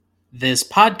This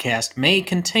podcast may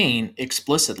contain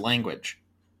explicit language.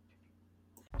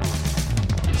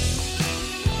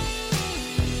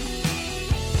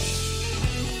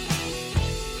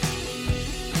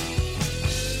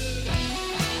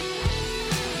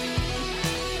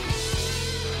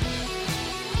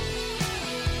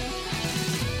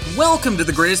 Welcome to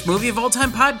the Greatest Movie of All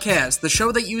Time podcast, the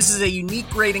show that uses a unique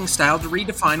grading style to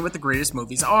redefine what the greatest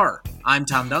movies are. I'm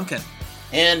Tom Duncan.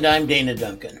 And I'm Dana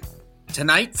Duncan.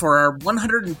 Tonight, for our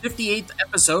 158th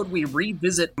episode, we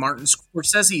revisit Martin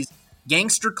Scorsese's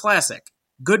gangster classic,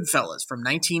 Goodfellas from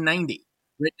 1990,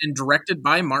 written and directed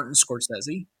by Martin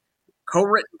Scorsese,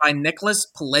 co-written by Nicholas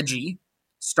Pileggi,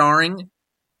 starring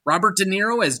Robert De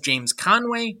Niro as James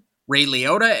Conway, Ray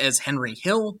Liotta as Henry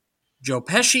Hill, Joe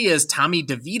Pesci as Tommy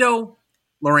DeVito,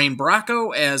 Lorraine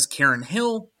Bracco as Karen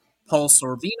Hill, Paul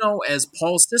Sorvino as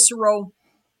Paul Cicero,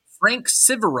 Frank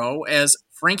Sivero as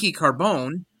Frankie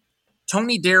Carbone,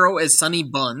 Tony Darrow as Sonny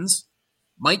Buns,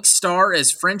 Mike Starr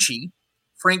as Frenchie,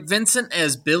 Frank Vincent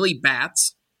as Billy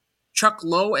Batts, Chuck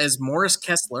Lowe as Morris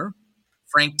Kessler,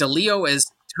 Frank DeLeo as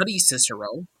Tuddy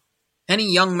Cicero,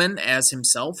 Henny Youngman as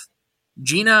himself,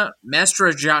 Gina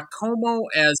Mastrogiacomo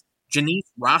as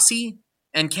Janice Rossi,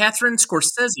 and Catherine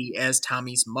Scorsese as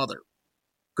Tommy's mother.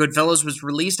 Goodfellas was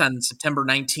released on September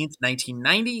 19th,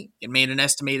 1990. It made an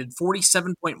estimated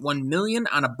 $47.1 million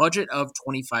on a budget of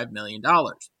 $25 million.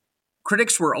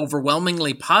 Critics were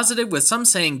overwhelmingly positive, with some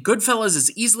saying Goodfellas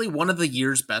is easily one of the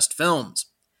year's best films.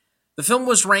 The film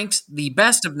was ranked the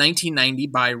best of 1990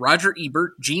 by Roger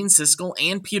Ebert, Gene Siskel,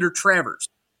 and Peter Travers.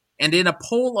 And in a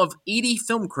poll of 80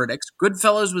 film critics,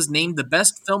 Goodfellas was named the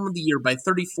best film of the year by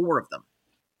 34 of them.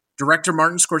 Director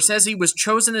Martin Scorsese was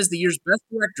chosen as the year's best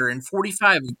director in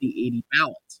 45 of the 80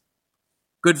 ballots.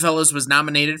 Goodfellas was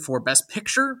nominated for Best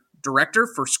Picture, Director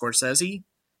for Scorsese,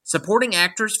 Supporting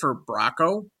Actors for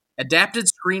Bracco, Adapted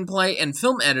Screenplay, and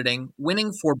Film Editing,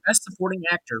 winning for Best Supporting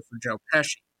Actor for Joe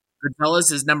Pesci.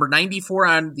 Goodfellas is number 94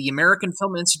 on the American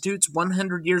Film Institute's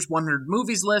 100 Years, 100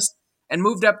 Movies list, and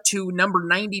moved up to number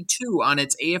 92 on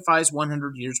its AFI's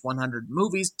 100 Years, 100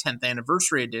 Movies 10th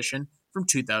Anniversary Edition from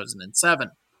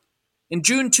 2007. In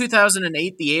June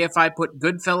 2008, the AFI put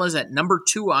Goodfellas at number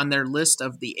 2 on their list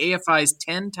of the AFI's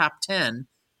 10 Top 10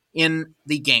 in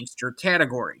the gangster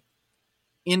category.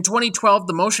 In 2012,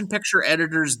 the Motion Picture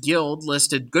Editors Guild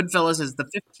listed Goodfellas as the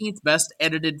 15th best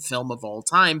edited film of all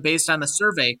time based on a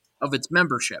survey of its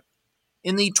membership.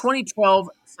 In the 2012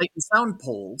 Sight and Sound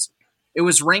polls, it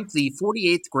was ranked the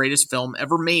 48th greatest film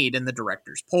ever made in the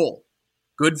director's poll.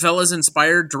 Goodfellas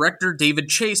inspired director David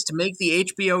Chase to make the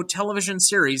HBO television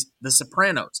series The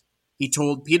Sopranos. He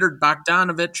told Peter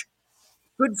Bogdanovich,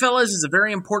 "Goodfellas is a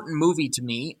very important movie to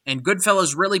me, and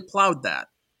Goodfellas really plowed that.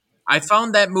 I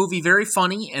found that movie very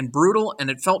funny and brutal, and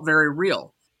it felt very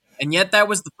real. And yet that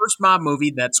was the first mob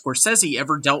movie that Scorsese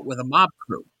ever dealt with a mob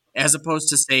crew, as opposed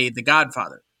to, say, The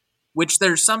Godfather, which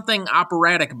there's something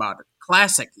operatic about it,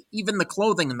 classic, even the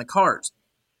clothing and the cars.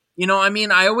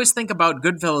 I always think about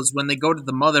Goodfellas when they go to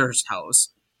the mother's house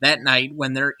that night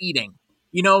when they're eating.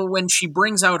 When she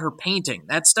brings out her painting,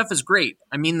 that stuff is great.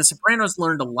 The Sopranos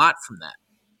learned a lot from that.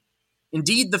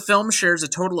 Indeed, the film shares a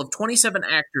total of 27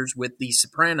 actors with The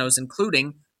Sopranos,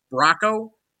 including Bracco,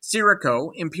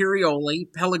 Sirico,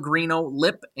 Imperioli, Pellegrino,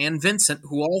 Lip, and Vincent,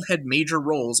 who all had major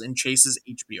roles in Chase's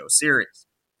HBO series.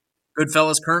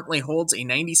 Goodfellas currently holds a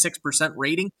 96%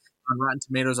 rating on Rotten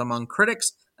Tomatoes among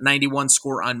critics, a 91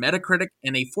 score on Metacritic,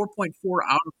 and a 4.4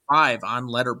 out of 5 on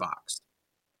Letterboxd.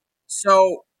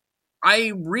 So,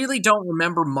 I really don't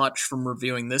remember much from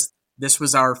reviewing this. This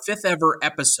was our 5th ever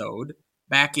episode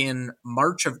back in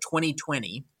March of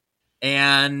 2020,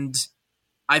 and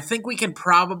I think we can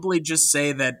probably just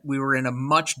say that we were in a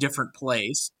much different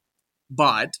place,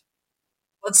 but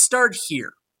let's start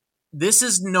here. This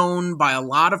is known by a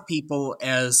lot of people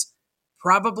as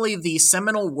probably the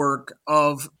seminal work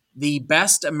of the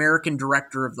best American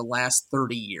director of the last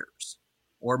 30 years,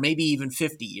 or maybe even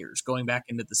 50 years, going back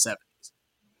into the 70s.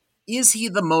 Is he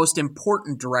the most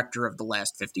important director of the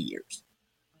last 50 years?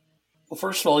 Well,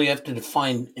 first of all, you have to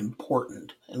define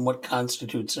important and what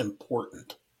constitutes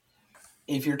important.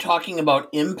 If you're talking about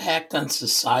impact on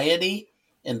society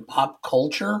and pop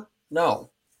culture,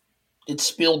 no. It's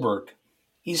Spielberg.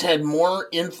 He's had more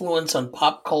influence on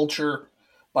pop culture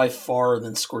by far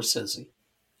than Scorsese.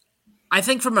 I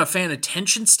think from a fan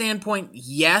attention standpoint,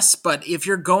 yes, but if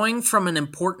you're going from an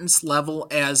importance level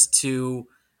as to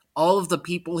all of the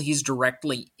people he's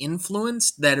directly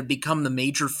influenced that have become the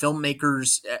major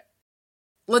filmmakers,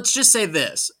 let's just say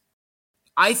this.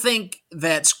 I think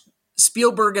that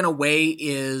Spielberg, in a way,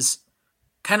 is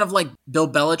kind of like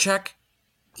Bill Belichick.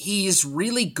 He's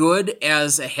really good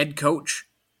as a head coach,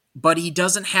 but he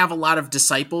doesn't have a lot of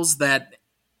disciples that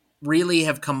really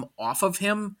have come off of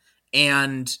him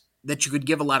and that you could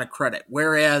give a lot of credit.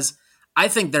 Whereas I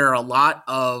think there are a lot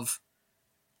of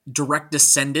direct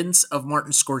descendants of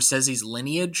Martin Scorsese's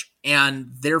lineage,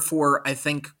 and therefore I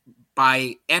think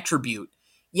by attribute,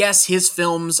 yes, his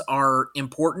films are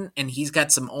important and he's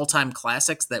got some all-time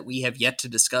classics that we have yet to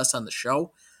discuss on the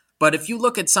show. But if you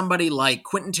look at somebody like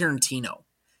Quentin Tarantino,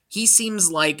 he seems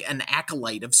like an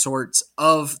acolyte of sorts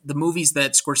of the movies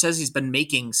that Scorsese's been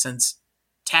making since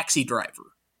Taxi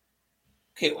Driver.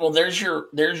 Okay, well, there's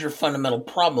your fundamental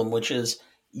problem, which is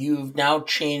you've now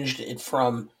changed it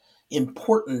from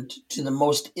important to the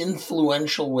most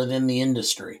influential within the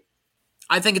industry.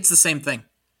 I think it's the same thing.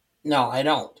 No, I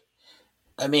don't.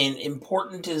 I mean,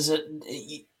 important is it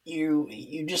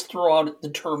you just throw out the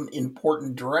term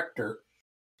important director,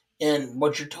 and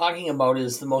what you're talking about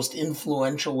is the most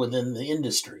influential within the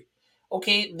industry.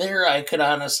 Okay, there I could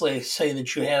honestly say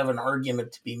that you have an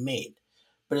argument to be made.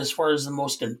 But as far as the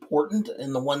most important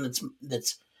and the one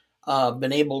that's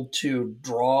been able to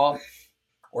draw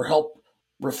or help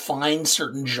refine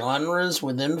certain genres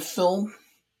within film,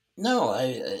 no,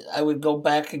 I would go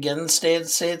back again and say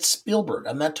it's Spielberg.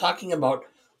 I'm not talking about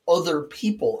other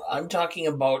people. I'm talking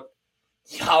about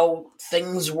how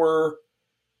things were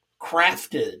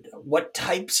crafted, what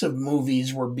types of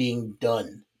movies were being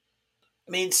done.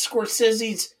 I mean,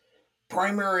 Scorsese's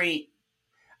primary,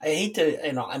 I hate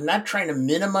to, I'm not trying to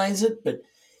minimize it, but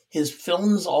his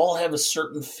films all have a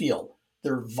certain feel.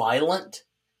 They're violent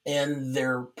and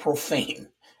they're profane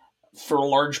for a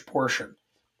large portion.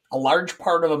 A large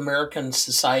part of American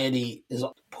society is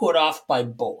put off by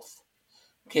both.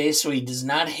 Okay, so he does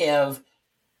not have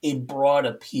a broad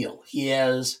appeal. He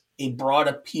has a broad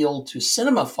appeal to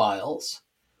cinemaphiles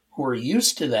who are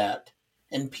used to that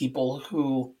and people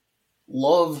who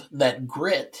love that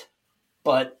grit,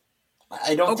 but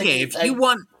I don't think Okay,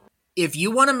 if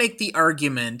you want to make the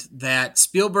argument that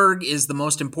Spielberg is the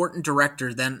most important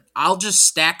director, then I'll just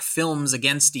stack films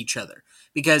against each other.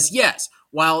 Because yes,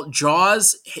 while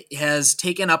Jaws has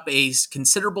taken up a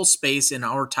considerable space in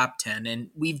our top 10 and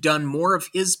we've done more of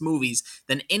his movies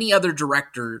than any other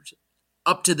director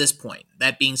up to this point,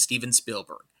 that being Steven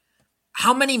Spielberg.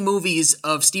 How many movies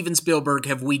of Steven Spielberg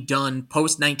have we done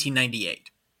post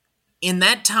 1998? In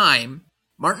that time,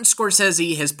 Martin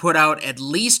Scorsese has put out at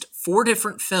least 4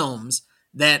 different films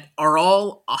that are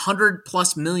all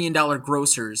 $100+ million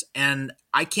grossers, and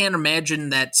I can't imagine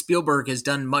that Spielberg has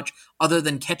done much other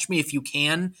than Catch Me If You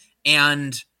Can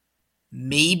and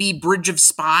maybe Bridge of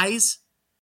Spies.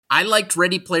 I liked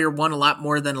Ready Player One a lot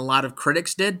more than a lot of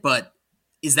critics did, but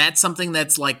is that something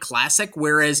that's like classic?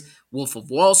 Whereas Wolf of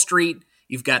Wall Street,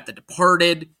 you've got The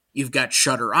Departed, you've got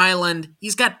Shutter Island.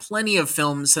 He's got plenty of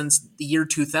films since the year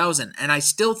 2000, and I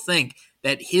still think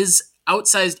that his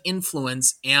outsized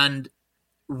influence and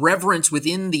reverence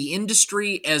within the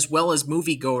industry as well as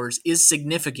moviegoers is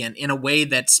significant in a way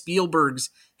that Spielberg's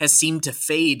has seemed to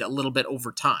fade a little bit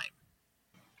over time.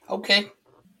 okay.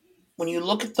 When you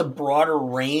look at the broader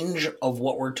range of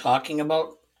what we're talking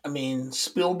about, I mean,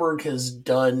 Spielberg has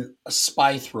done a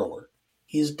spy thriller.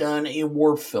 He's done a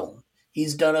war film.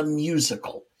 He's done a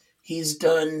musical. He's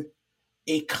done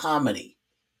a comedy.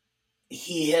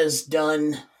 He has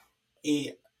done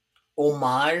a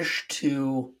homage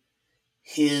to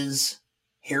his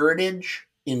heritage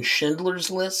in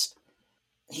Schindler's List.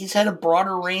 He's had a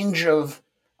broader range of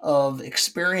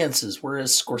experiences,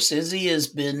 whereas Scorsese has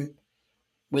been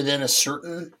within a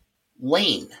certain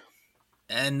lane.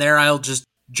 And there I'll just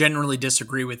generally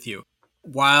disagree with you.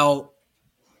 While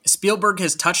Spielberg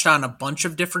has touched on a bunch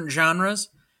of different genres,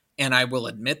 and I will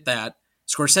admit that,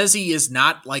 Scorsese is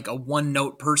not like a one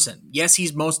note person. Yes,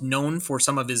 he's most known for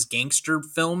some of his gangster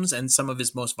films and some of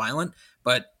his most violent,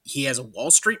 but he has a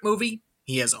Wall Street movie,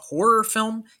 he has a horror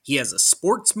film, he has a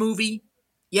sports movie.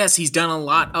 Yes, he's done a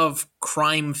lot of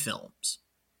crime films,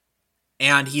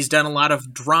 and he's done a lot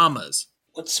of dramas.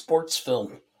 What sports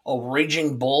film? Oh,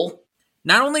 Raging Bull?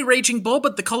 Not only Raging Bull,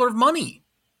 but The Color of Money.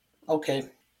 Okay.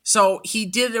 So he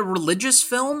did a religious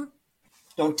film.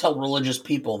 Don't tell religious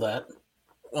people that.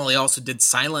 Well, he also did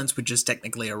Silence, which is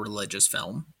technically a religious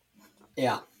film.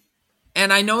 Yeah.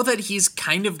 And I know that he's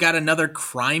kind of got another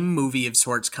crime movie of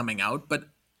sorts coming out, but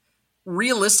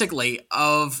realistically,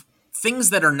 of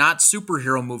things that are not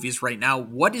superhero movies right now,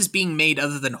 what is being made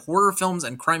other than horror films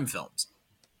and crime films?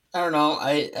 I don't know.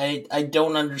 I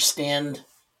don't understand.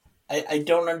 I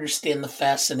don't understand the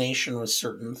fascination with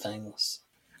certain things.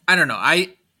 I don't know.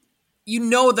 You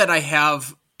know that I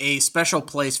have a special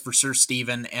place for Sir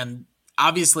Stephen, and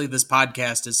obviously this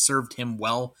podcast has served him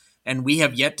well and we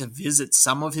have yet to visit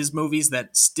some of his movies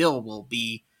that still will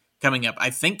be coming up. I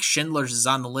think Schindler's is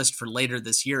on the list for later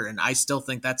this year, and I still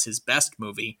think that's his best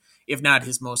movie, if not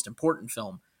his most important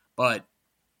film. But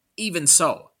even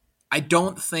so, I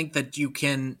don't think that you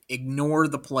can ignore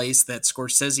the place that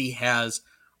Scorsese has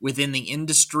within the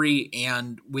industry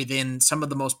and within some of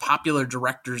the most popular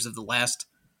directors of the last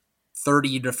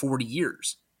 30 to 40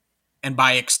 years. And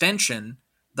by extension,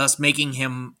 thus making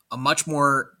him a much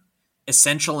more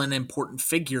essential and important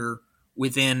figure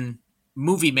within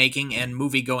movie making and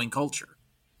movie going culture.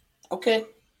 Okay.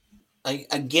 I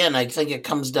think it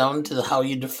comes down to how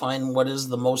you define what is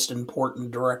the most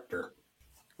important director.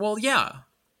 Well, yeah,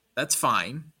 that's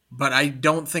fine, but I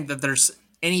don't think that there's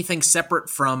anything separate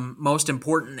from most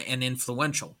important and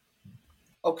influential.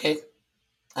 Okay.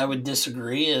 I would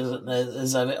disagree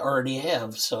as I already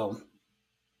have. So,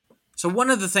 So,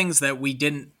 one of the things that we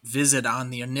didn't visit on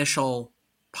the initial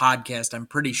podcast, I'm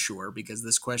pretty sure, because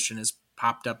this question has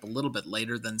popped up a little bit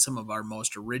later than some of our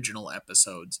most original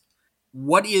episodes.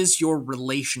 What is your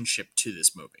relationship to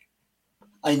this movie?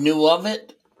 I knew of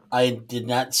it. I did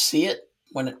not see it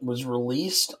when it was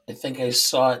released. I think I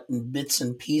saw it in bits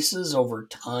and pieces over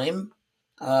time.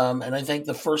 And I think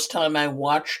the first time I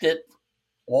watched it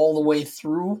all the way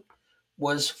through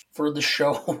was for the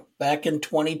show back in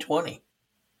 2020.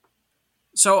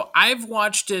 So, I've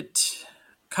watched it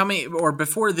coming or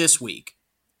before this week.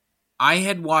 I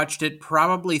had watched it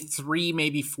probably 3,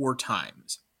 maybe 4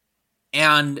 times.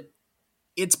 And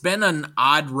it's been an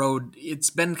odd road. It's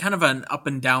been kind of an up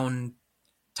and down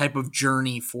type of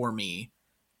journey for me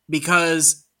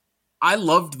because I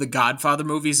loved the Godfather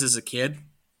movies as a kid,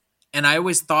 and I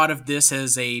always thought of this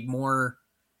as a more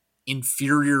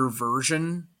inferior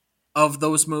version of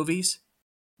those movies,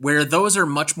 where those are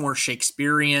much more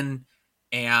Shakespearean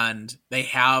and they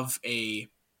have a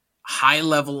high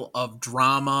level of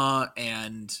drama,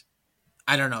 and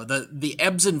I don't know, the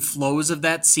ebbs and flows of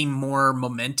that seem more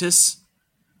momentous.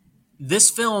 This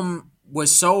film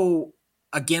was so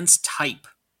against type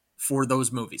for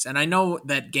those movies. And I know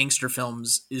that gangster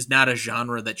films is not a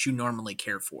genre that you normally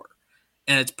care for.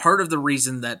 And it's part of the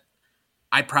reason that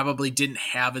I probably didn't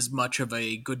have as much of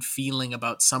a good feeling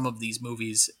about some of these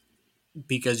movies,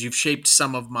 because you've shaped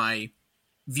some of my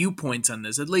viewpoints on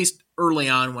this, at least early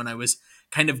on when I was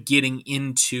kind of getting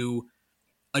into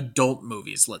adult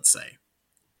movies, let's say.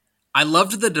 I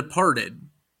loved The Departed,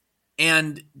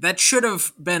 and that should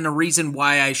have been a reason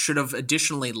why I should have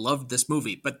additionally loved this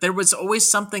movie. But there was always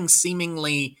something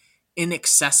seemingly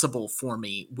inaccessible for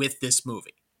me with this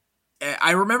movie.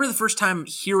 I remember the first time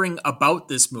hearing about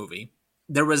this movie,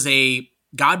 there was a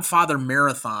Godfather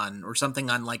marathon or something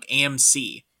on like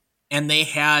AMC, and they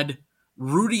had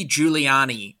Rudy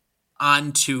Giuliani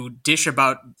on to dish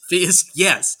about this.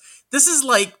 Yes, this is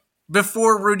like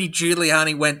before Rudy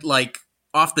Giuliani went like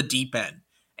off the deep end,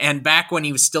 and back when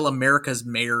he was still America's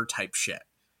mayor type shit.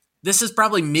 This is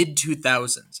probably mid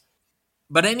 2000s.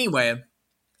 But anyway,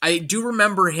 I do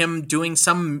remember him doing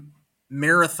some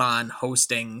marathon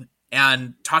hosting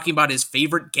and talking about his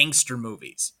favorite gangster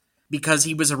movies because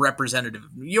he was a representative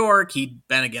of New York, he'd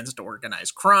been against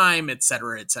organized crime,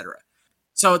 etc., etc.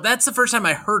 So that's the first time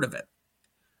I heard of it.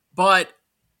 But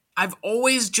I've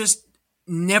always just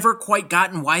never quite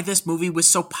gotten why this movie was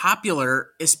so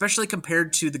popular, especially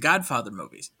compared to the Godfather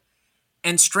movies.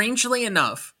 And strangely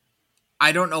enough,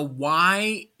 I don't know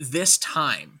why this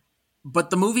time,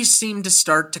 but the movies seemed to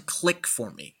start to click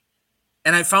for me.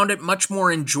 And I found it much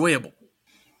more enjoyable.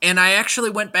 And I actually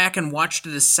went back and watched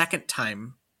it a second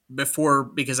time before,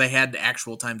 because I had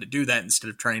actual time to do that instead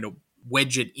of trying to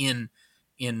wedge it in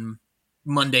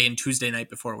Monday and Tuesday night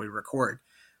before we record.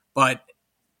 But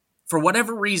for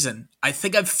whatever reason, I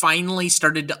think I've finally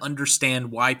started to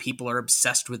understand why people are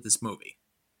obsessed with this movie.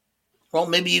 well,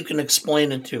 maybe you can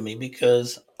explain it to me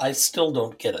because I still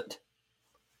don't get it.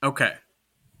 Okay.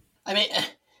 I mean,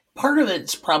 part of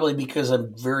it's probably because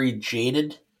I'm very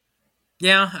jaded.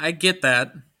 Yeah, I get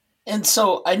that. And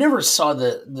so I never saw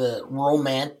the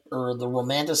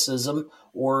romanticism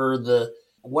or the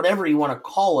whatever you want to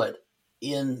call it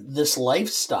in this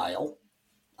lifestyle.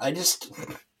 I just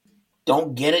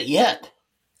don't get it yet.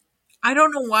 I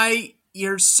don't know why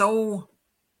you're so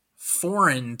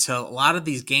foreign to a lot of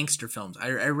these gangster films. I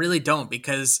really don't,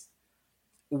 because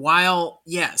while,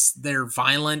 yes, they're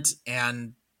violent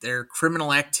and they're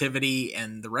criminal activity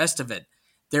and the rest of it,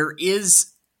 there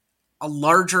is a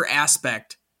larger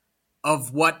aspect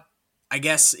of what I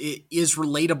guess is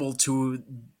relatable to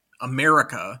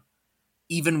America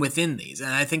even within these.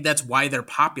 And I think that's why they're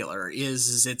popular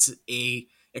is it's a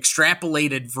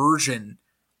extrapolated version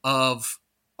of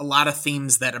a lot of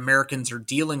themes that Americans are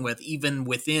dealing with, even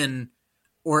within,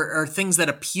 or things that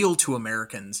appeal to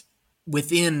Americans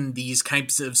within these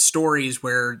types of stories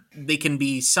where they can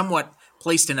be somewhat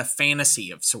placed in a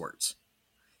fantasy of sorts.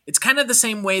 It's kind of the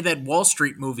same way that Wall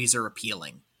Street movies are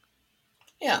appealing.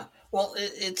 Yeah. Well,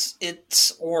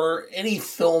 it's or any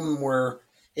film where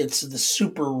it's the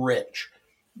super rich,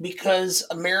 because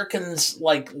Americans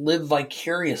like live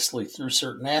vicariously through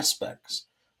certain aspects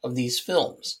of these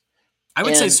films. I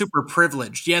would say And super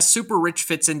privileged. Yes, super rich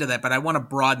fits into that, but I want to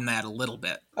broaden that a little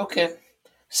bit. okay,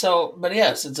 so but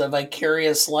yes, it's a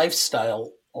vicarious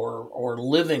lifestyle or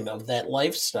living of that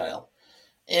lifestyle,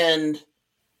 and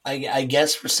I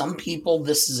guess for some people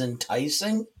this is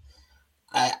enticing.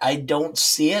 I don't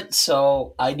see it,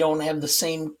 so I don't have the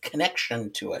same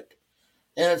connection to it.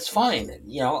 And it's fine.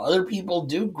 You know, other people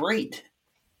do great.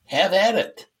 Have at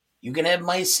it. You can have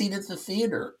my seat at the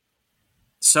theater.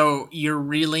 So you're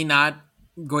really not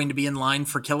going to be in line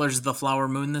for Killers of the Flower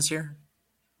Moon this year?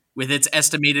 With its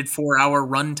estimated 4-hour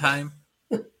runtime?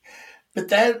 But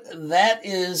that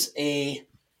is a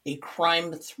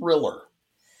crime thriller.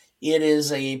 It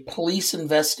is a police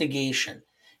investigation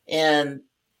and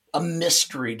a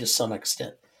mystery to some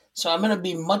extent. So I'm going to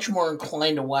be much more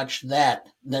inclined to watch that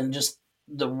than just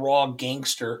the raw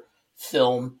gangster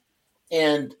film.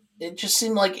 And it just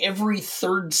seemed like every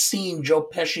third scene, Joe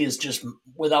Pesci is just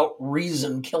without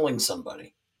reason killing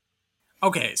somebody.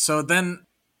 Okay, so then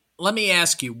let me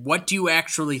ask you, what do you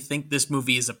actually think this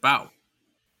movie is about?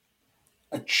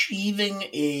 Achieving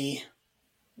a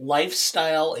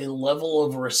lifestyle, a level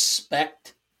of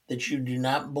respect that you do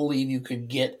not believe you could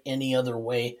get any other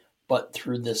way but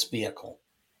through this vehicle.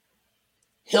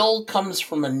 Hill comes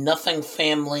from a nothing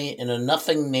family in a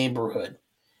nothing neighborhood,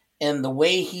 and the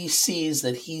way he sees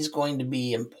that he's going to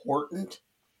be important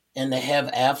and to have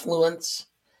affluence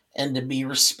and to be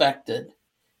respected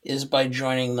is by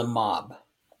joining the mob.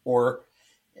 Or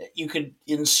you could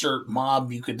insert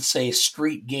mob, you could say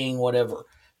street gang, whatever.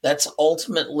 That's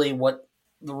ultimately what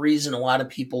the reason a lot of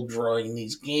people join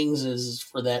these gangs is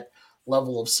for that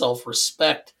level of self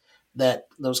respect, that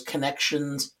those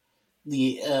connections,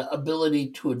 the ability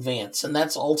to advance. And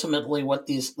that's ultimately what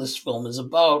this film is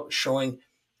about, showing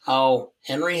how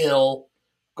Henry Hill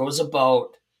goes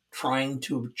about trying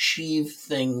to achieve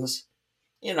things.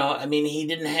 You know, I mean, he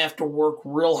didn't have to work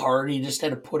real hard. He just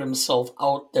had to put himself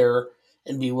out there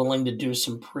and be willing to do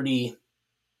some pretty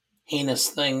heinous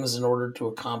things in order to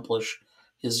accomplish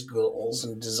his goals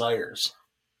and desires.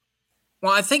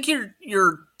 Well, I think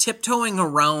you're tiptoeing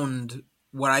around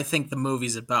what I think the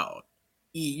movie's about.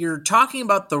 You're talking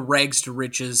about the rags to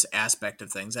riches aspect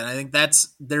of things, and I think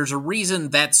there's a reason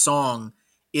that song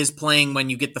is playing when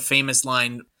you get the famous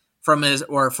line from as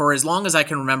or for as long as I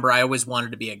can remember, I always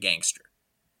wanted to be a gangster.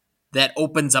 That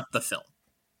opens up the film.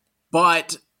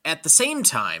 But at the same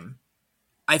time,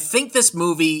 I think this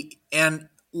movie, and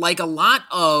like a lot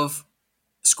of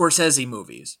Scorsese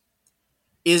movies,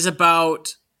 is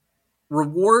about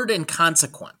reward and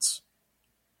consequence.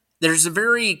 There's a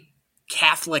very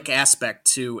Catholic aspect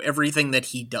to everything that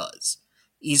he does.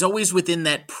 He's always within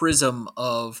that prism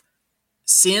of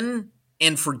sin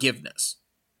and forgiveness.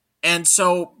 And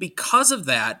so, because of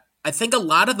that, I think a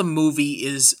lot of the movie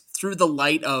is through the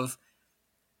light of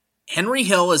Henry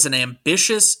Hill is an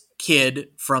ambitious kid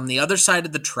from the other side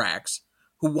of the tracks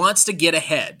who wants to get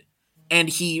ahead. And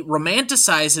he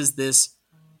romanticizes this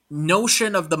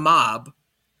notion of the mob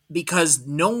because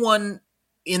no one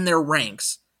in their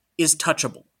ranks is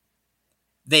touchable.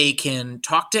 They can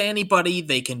talk to anybody,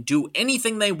 they can do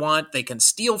anything they want, they can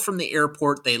steal from the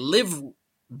airport, they live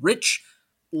rich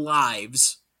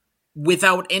lives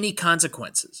without any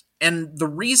consequences. And the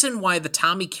reason why the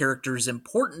Tommy character is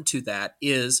important to that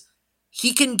is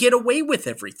he can get away with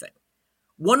everything.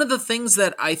 One of the things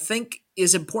that I think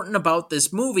is important about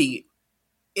this movie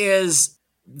is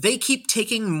they keep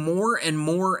taking more and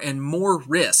more and more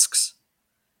risks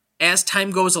as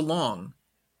time goes along,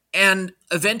 and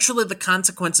eventually the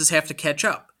consequences have to catch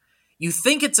up. You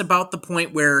think it's about the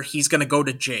point where he's going to go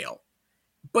to jail,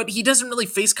 but he doesn't really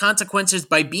face consequences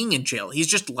by being in jail. He's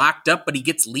just locked up, but he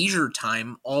gets leisure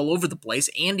time all over the place,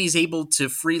 and he's able to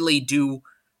freely do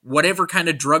whatever kind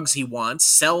of drugs he wants,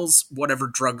 sells whatever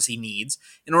drugs he needs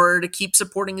in order to keep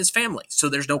supporting his family. So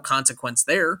there's no consequence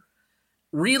there.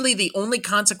 Really, the only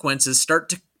consequences start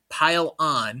to pile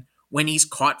on when he's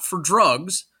caught for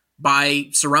drugs by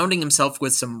surrounding himself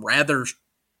with some rather,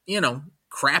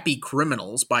 crappy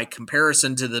criminals by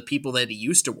comparison to the people that he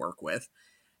used to work with.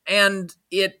 And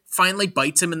it finally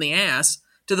bites him in the ass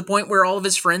to the point where all of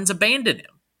his friends abandon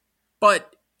him.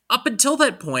 But up until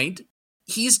that point,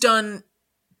 he's done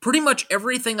pretty much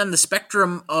everything on the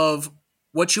spectrum of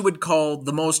what you would call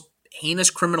the most heinous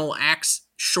criminal acts,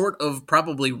 short of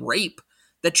probably rape,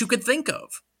 that you could think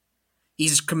of.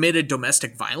 He's committed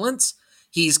domestic violence.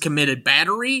 He's committed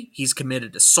battery. He's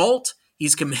committed assault.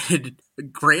 He's committed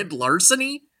grand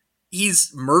larceny.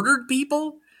 He's murdered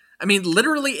people. I mean,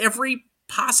 literally every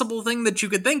possible thing that you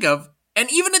could think of.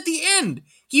 And even at the end,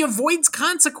 he avoids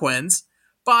consequence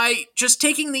by just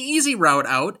taking the easy route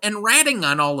out and ratting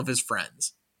on all of his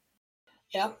friends.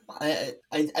 Yeah,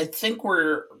 I think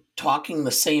we're talking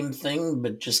the same thing,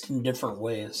 but just in different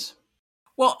ways.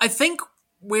 Well, I think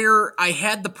where I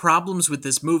had the problems with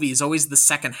this movie is always the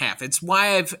second half. It's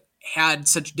why I've had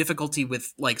such difficulty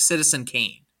with like Citizen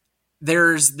Kane.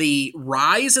 There's the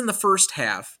rise in the first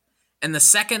half, and the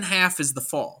second half is the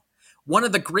fall. One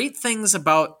of the great things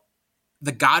about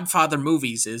the Godfather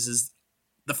movies is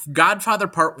the Godfather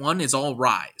Part 1 is all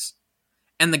rise,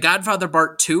 and the Godfather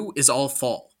Part 2 is all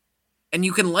fall. And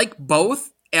you can like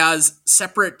both as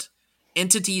separate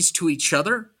entities to each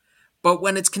other, but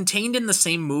when it's contained in the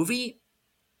same movie,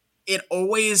 it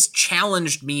always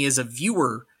challenged me as a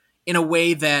viewer in a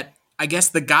way that I guess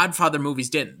the Godfather movies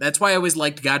didn't. That's why I always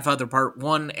liked Godfather Part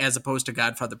 1 as opposed to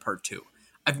Godfather Part 2.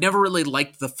 I've never really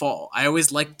liked the fall. I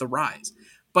always liked the rise.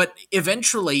 But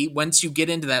eventually, once you get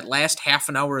into that last half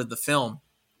an hour of the film,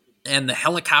 and the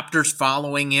helicopters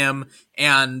following him,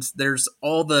 and there's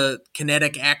all the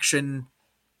kinetic action,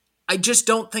 I just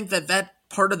don't think that that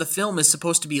part of the film is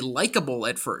supposed to be likable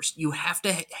at first. You have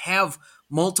to have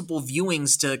multiple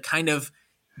viewings to kind of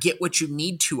get what you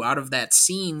need to out of that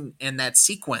scene and that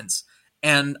sequence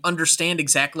and understand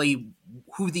exactly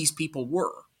who these people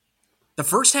were. The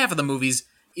first half of the movies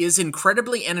is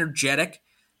incredibly energetic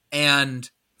and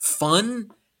fun,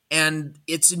 and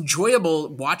it's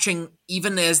enjoyable watching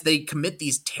even as they commit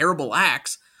these terrible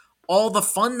acts, all the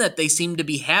fun that they seem to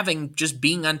be having just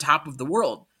being on top of the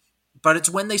world. But it's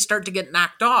when they start to get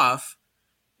knocked off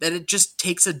that it just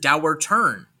takes a dour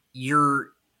turn. Your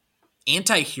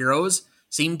anti-heroes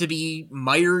seem to be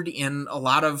mired in a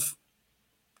lot of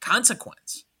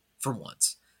consequence for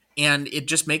once. And it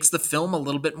just makes the film a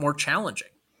little bit more challenging.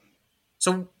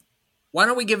 So why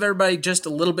don't we give everybody just a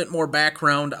little bit more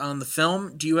background on the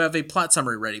film? Do you have a plot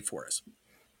summary ready for us?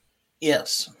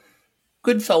 Yes.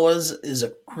 Goodfellas is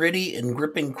a gritty and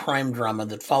gripping crime drama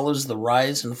that follows the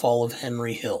rise and fall of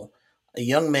Henry Hill, a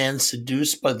young man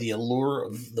seduced by the allure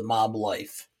of the mob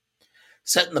life.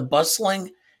 Set in the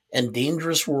bustling and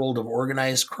dangerous world of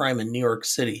organized crime in New York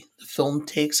City, the film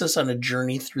takes us on a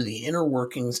journey through the inner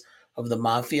workings of the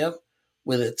mafia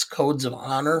with its codes of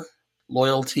honor,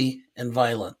 loyalty, and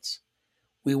violence.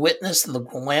 We witness the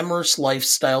glamorous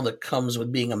lifestyle that comes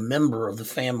with being a member of the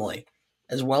family,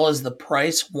 as well as the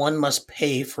price one must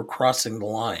pay for crossing the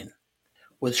line.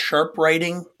 With sharp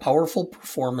writing, powerful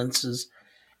performances,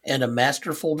 and a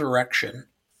masterful direction,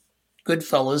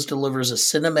 Goodfellas delivers a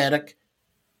cinematic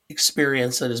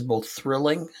experience that is both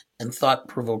thrilling and thought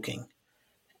provoking,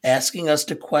 asking us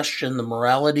to question the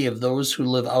morality of those who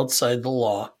live outside the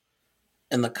law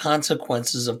and the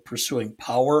consequences of pursuing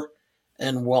power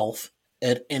and wealth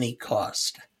at any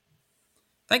cost.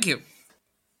 Thank you.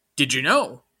 Did you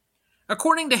know?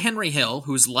 According to Henry Hill,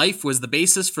 whose life was the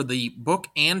basis for the book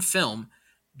and film,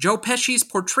 Joe Pesci's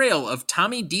portrayal of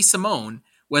Tommy DeSimone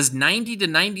was 90 to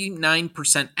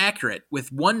 99% accurate,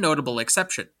 with one notable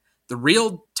exception. The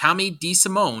real Tommy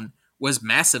DeSimone was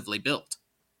massively built.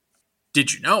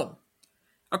 Did you know?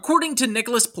 According to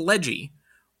Nicholas Pileggi,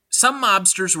 some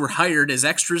mobsters were hired as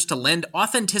extras to lend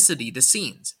authenticity to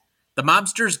scenes. The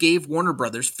mobsters gave Warner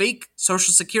Brothers fake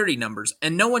social security numbers,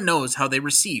 and no one knows how they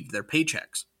received their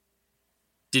paychecks.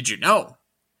 Did you know?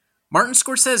 Martin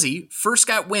Scorsese first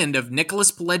got wind of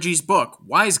Nicholas Pileggi's book,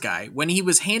 Wise Guy, when he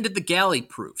was handed the galley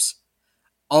proofs.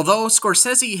 Although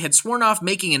Scorsese had sworn off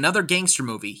making another gangster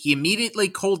movie, he immediately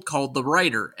cold called the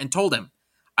writer and told him,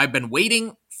 "I've been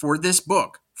waiting for this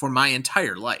book for my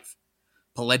entire life."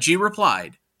 Pileggi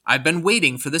replied, "I've been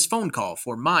waiting for this phone call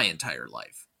for my entire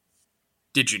life."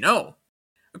 Did you know?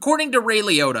 According to Ray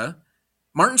Liotta,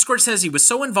 Martin Scorsese was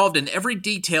so involved in every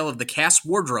detail of the cast's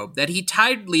wardrobe that he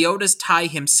tied Liotta's tie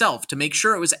himself to make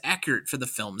sure it was accurate for the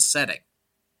film's setting.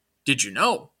 Did you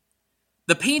know?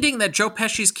 The painting that Joe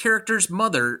Pesci's character's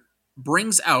mother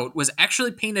brings out was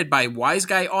actually painted by Wise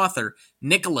Guy author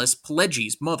Nicholas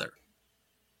Pileggi's mother.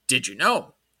 Did you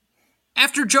know?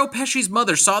 After Joe Pesci's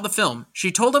mother saw the film,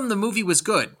 she told him the movie was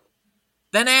good,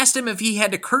 then asked him if he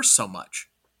had to curse so much.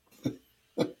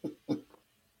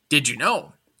 Did you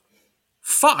know?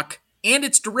 Fuck and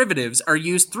its derivatives are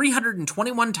used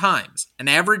 321 times, an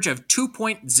average of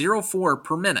 2.04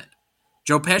 per minute.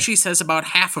 Joe Pesci says about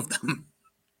half of them.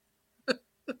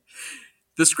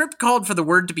 The script called for the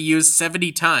word to be used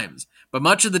 70 times, but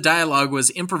much of the dialogue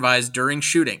was improvised during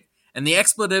shooting, and the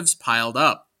expletives piled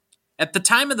up. At the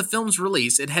time of the film's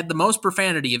release, it had the most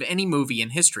profanity of any movie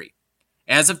in history.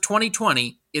 As of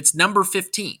 2020, it's number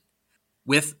 15,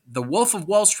 with The Wolf of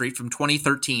Wall Street from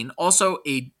 2013, also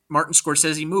a Martin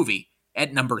Scorsese movie,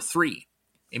 at number 3,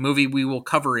 a movie we will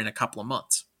cover in a couple of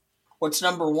months. What's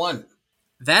number 1?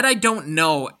 That I don't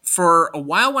know. For a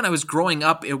while when I was growing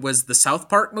up, it was the South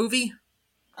Park movie.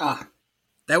 Ah,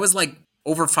 That was like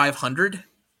over 500,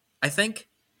 I think.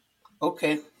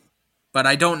 okay. But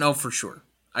I don't know for sure.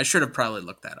 I should have probably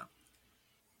looked that up.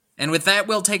 And with that,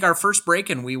 we'll take our first break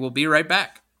and we will be right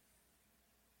back.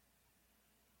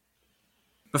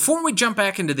 Before we jump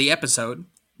back into the episode,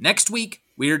 next week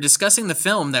we are discussing the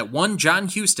film that won John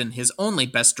Huston his only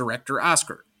Best Director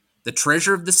Oscar, The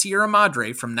Treasure of the Sierra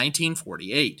Madre from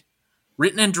 1948.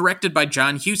 Written and directed by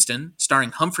John Huston,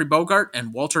 starring Humphrey Bogart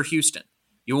and Walter Houston.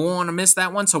 You won't want to miss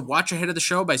that one, so watch ahead of the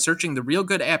show by searching the Real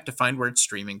Good app to find where it's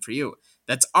streaming for you.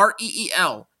 That's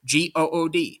REELGOOD.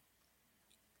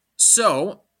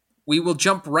 So, we will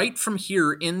jump right from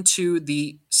here into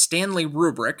the Stanley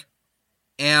rubric.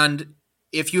 And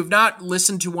if you've not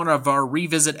listened to one of our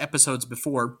revisit episodes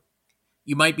before,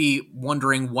 you might be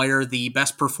wondering where the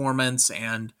best performance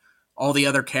and all the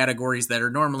other categories that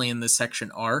are normally in this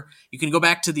section are. You can go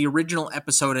back to the original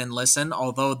episode and listen,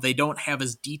 although they don't have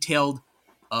as detailed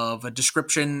of a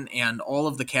description and all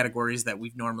of the categories that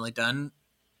we've normally done.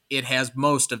 It has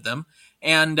most of them,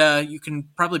 and you can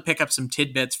probably pick up some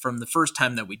tidbits from the first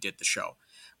time that we did the show.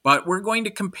 But we're going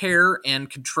to compare and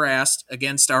contrast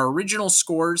against our original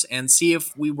scores and see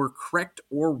if we were correct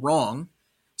or wrong.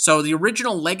 So the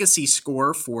original legacy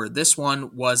score for this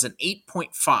one was an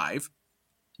 8.5.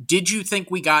 Did you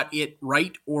think we got it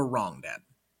right or wrong, Dad?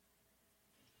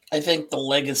 I think the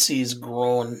legacy's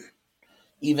grown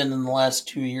even in the last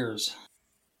 2 years.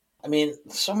 I mean,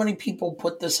 so many people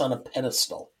put this on a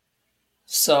pedestal.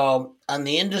 So, on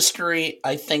the industry,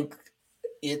 I think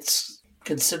it's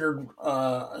considered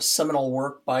a seminal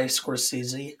work by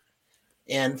Scorsese.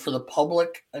 And for the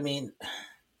public, I mean,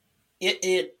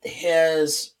 it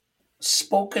has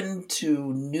spoken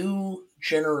to new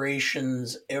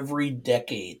generations every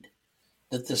decade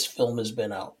that this film has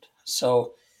been out.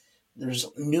 So, there's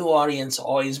new audience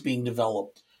always being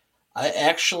developed.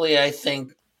 I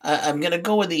think I'm going to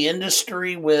go with the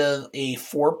industry with a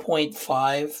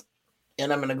 4.5,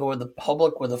 and I'm going to go with the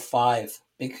public with a 5,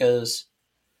 because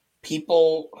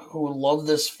people who love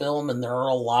this film, and there are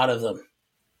a lot of them,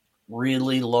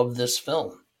 really love this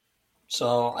film.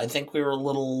 So I think we were a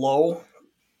little low.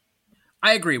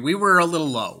 I agree. We were a little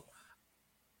low.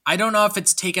 I don't know if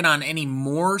it's taken on any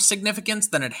more significance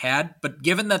than it had, but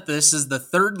given that this is the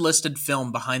third listed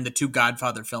film behind the two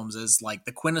Godfather films as like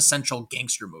the quintessential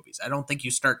gangster movies, I don't think you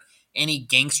start any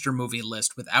gangster movie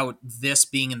list without this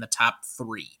being in the top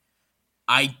 3.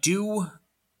 I do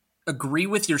agree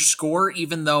with your score,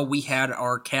 even though we had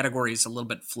our categories a little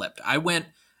bit flipped. I went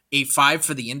a 5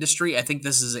 for the industry. I think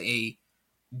this is a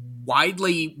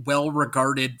widely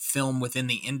well-regarded film within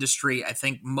the industry. I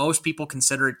think most people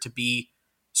consider it to be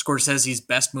Scorsese's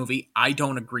best movie. I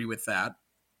don't agree with that.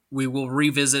 We will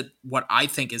revisit what I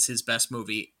think is his best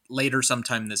movie later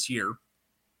sometime this year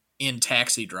in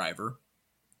Taxi Driver.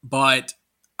 But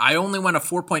I only went a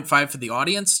 4.5 for the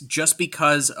audience just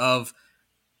because of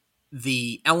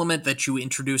the element that you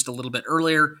introduced a little bit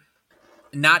earlier.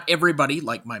 Not everybody,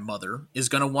 like my mother, is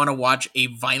going to want to watch a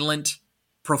violent,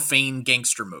 profane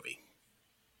gangster movie.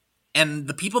 And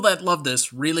the people that love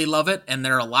this really love it, and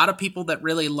there are a lot of people that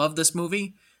really love this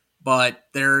movie, but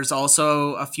there's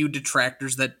also a few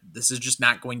detractors that this is just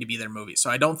not going to be their movie. So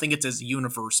I don't think it's as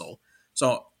universal.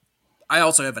 So I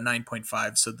also have a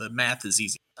 9.5, so the math is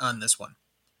easy on this one.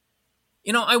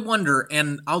 You know, I wonder,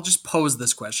 and I'll just pose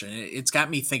this question. It's got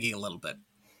me thinking a little bit.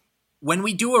 When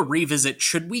we do a revisit,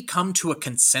 should we come to a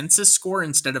consensus score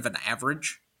instead of an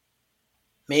average?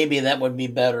 Maybe that would be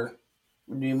better.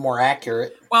 Would be more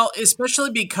accurate. Well, especially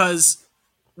because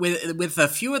with a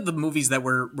few of the movies that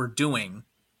we're doing,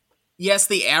 yes,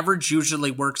 the average usually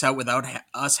works out without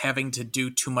us having to do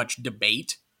too much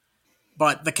debate.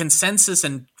 But the consensus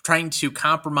and trying to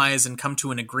compromise and come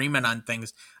to an agreement on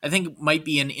things, I think might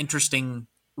be an interesting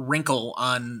wrinkle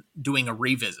on doing a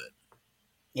revisit.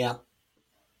 Yeah.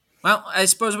 Well, I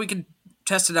suppose we could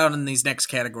test it out in these next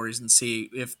categories and see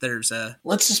if there's a...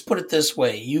 Let's just put it this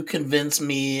way. You convinced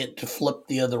me to flip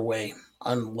the other way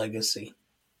on Legacy.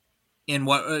 In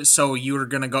what? So you were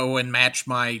going to go and match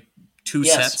my two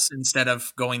sets instead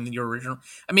of going your original?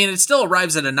 I mean, it still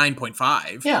arrives at a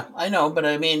 9.5. Yeah, I know, but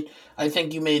I mean, I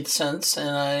think you made sense, and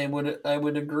I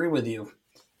would agree with you.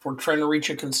 If we're trying to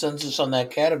reach a consensus on that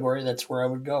category, that's where I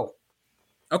would go.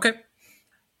 Okay.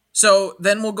 So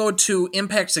then we'll go to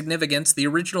impact significance. The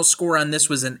original score on this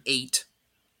was an 8.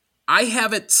 I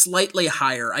have it slightly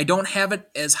higher. I don't have it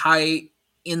as high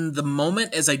in the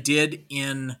moment as I did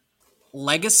in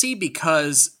Legacy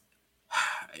because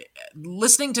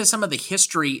listening to some of the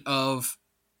history of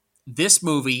this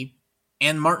movie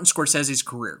and Martin Scorsese's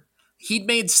career, he'd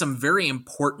made some very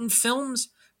important films,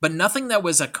 but nothing that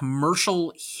was a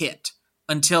commercial hit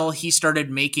until he started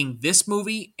making this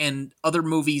movie and other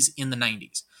movies in the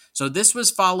 90s. So this was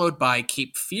followed by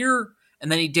Cape Fear,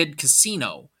 and then he did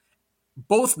Casino.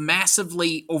 Both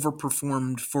massively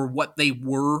overperformed for what they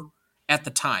were at the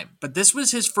time. But this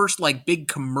was his first like big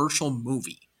commercial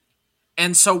movie.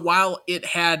 And so while it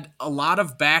had a lot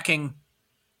of backing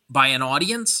by an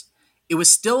audience, it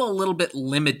was still a little bit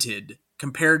limited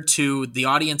compared to the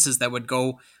audiences that would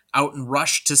go out and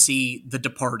rush to see The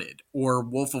Departed or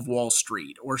Wolf of Wall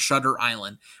Street or Shutter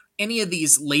Island. Any of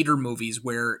these later movies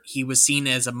where he was seen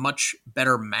as a much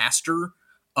better master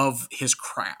of his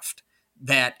craft,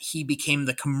 that he became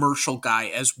the commercial guy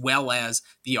as well as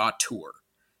the auteur.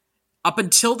 Up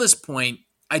until this point,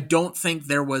 I don't think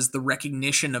there was the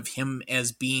recognition of him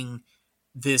as being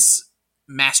this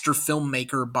master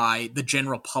filmmaker by the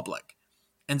general public.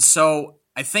 And so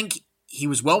I think he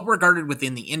was well regarded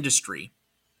within the industry.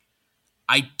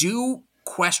 I do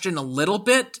question a little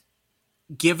bit,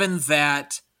 given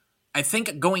that I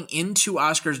think going into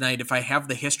Oscars night, if I have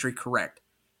the history correct,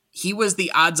 he was the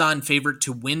odds on favorite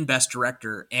to win Best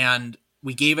Director, and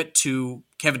we gave it to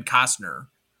Kevin Costner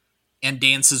and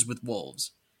Dances with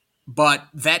Wolves. But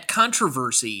that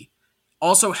controversy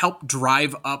also helped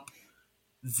drive up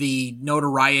the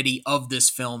notoriety of this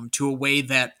film to a way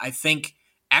that I think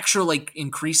actually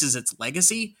increases its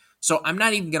legacy. So I'm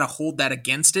not even going to hold that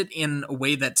against it in a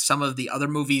way that some of the other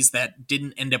movies that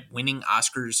didn't end up winning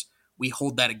Oscars, we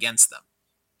hold that against them.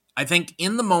 I think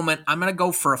in the moment, I'm going to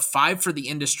go for a 5 for the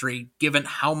industry, given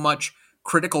how much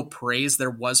critical praise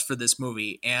there was for this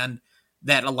movie and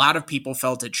that a lot of people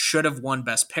felt it should have won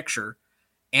Best Picture,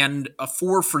 and a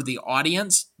 4 for the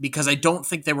audience because I don't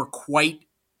think they were quite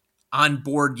on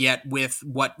board yet with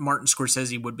what Martin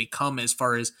Scorsese would become as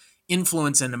far as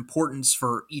influence and importance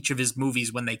for each of his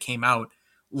movies when they came out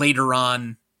later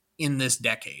on in this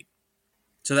decade.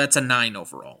 So that's a 9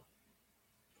 overall.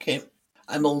 Okay.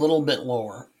 I'm a little bit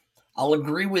lower. I'll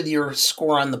agree with your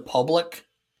score on the public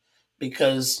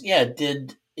because yeah,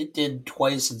 it did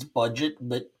twice its budget,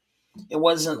 but it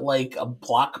wasn't like a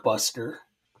blockbuster.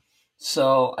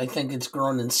 So I think it's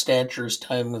grown in stature as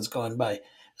time has gone by.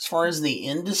 As far as the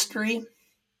industry,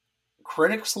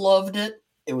 critics loved it.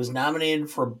 It was nominated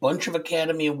for a bunch of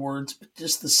Academy Awards, but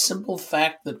just the simple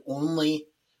fact that only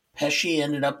Pesci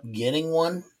ended up getting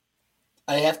one,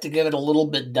 I have to give it a little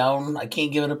bit down. I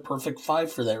can't give it a perfect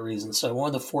 5 for that reason. So I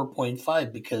wanted the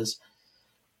 4.5 because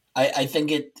I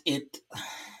think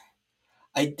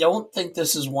I don't think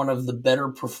this is one of the better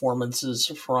performances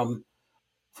from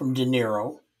De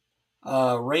Niro.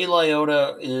 Ray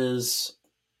Liotta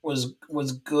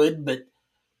was good, but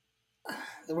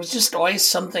there was just always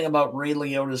something about Ray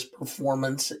Liotta's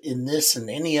performance in this and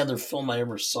any other film I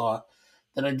ever saw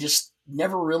that I just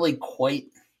never really quite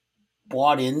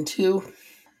bought into.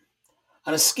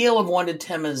 On a scale of 1 to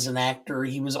 10 as an actor,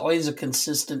 he was always a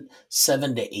consistent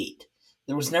 7 to 8.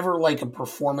 There was never like a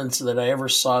performance that I ever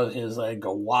saw of his I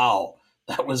go, wow,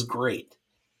 that was great.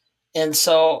 And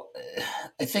so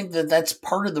I think that that's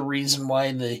part of the reason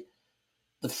why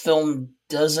the film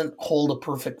doesn't hold a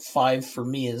perfect 5 for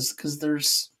me is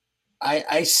because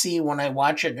I see when I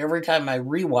watch it, every time I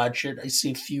rewatch it, I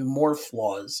see a few more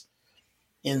flaws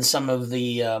in some of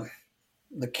the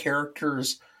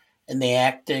characters and the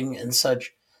acting and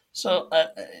such. So,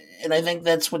 and I think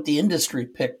that's what the industry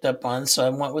picked up on. So I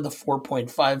went with a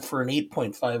 4.5 for an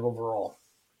 8.5 overall.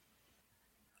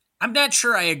 I'm not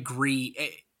sure I agree.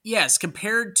 Yes,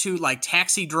 compared to like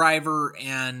Taxi Driver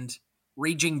and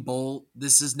Raging Bull,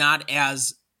 this is not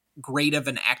as great of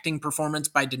an acting performance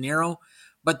by De Niro,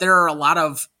 but there are a lot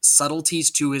of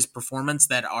subtleties to his performance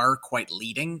that are quite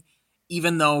leading,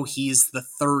 even though he's the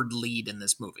third lead in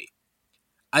this movie.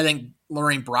 I think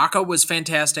Lorraine Bracco was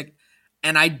fantastic,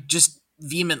 and I just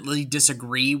vehemently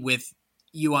disagree with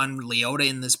you on Liotta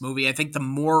in this movie. I think the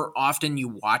more often you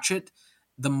watch it,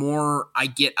 the more I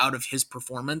get out of his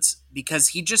performance because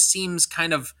he just seems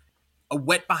kind of a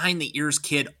wet behind the ears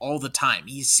kid all the time.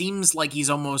 He seems like he's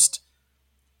almost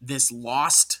this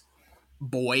lost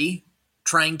boy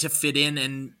trying to fit in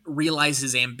and realize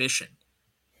his ambition.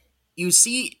 You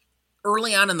see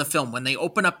early on in the film when they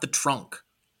open up the trunk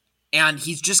and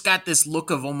he's just got this look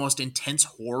of almost intense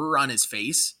horror on his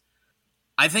face.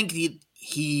 I think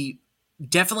he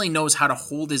definitely knows how to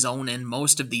hold his own in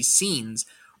most of these scenes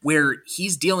where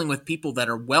he's dealing with people that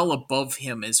are well above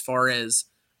him as far as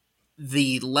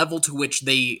the level to which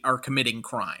they are committing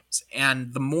crimes.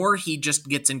 And the more he just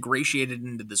gets ingratiated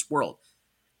into this world,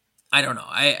 I don't know.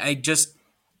 I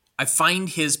find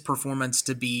his performance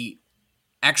to be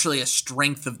actually a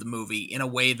strength of the movie in a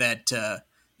way that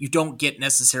you don't get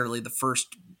necessarily the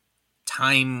first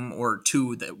time or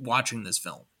two that watching this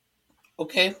film.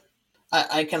 Okay,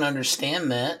 I can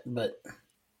understand that, but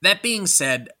That being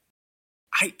said,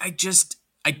 I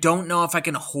don't know if I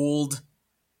can hold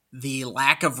the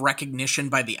lack of recognition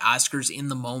by the Oscars in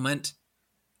the moment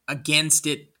against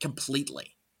it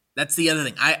completely. That's the other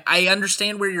thing. I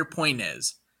understand where your point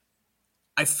is.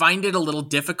 I find it a little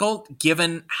difficult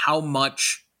given how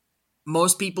much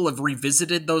most people have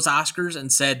revisited those Oscars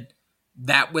and said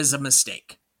that was a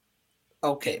mistake.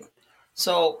 okay.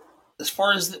 So as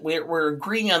far as we're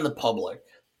agreeing on the public,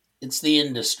 it's the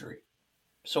industry.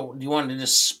 So do you want to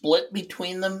just split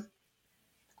between them?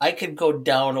 I could go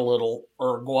down a little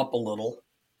or go up a little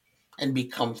and be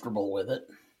comfortable with it.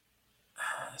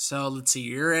 So let's see.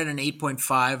 You're at an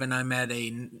 8.5 and I'm at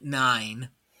a 9.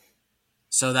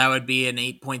 So that would be an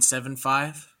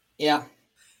 8.75. Yeah.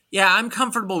 Yeah, I'm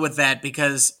comfortable with that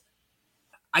because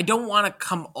I don't want to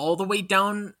come all the way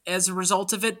down as a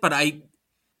result of it, but I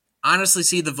honestly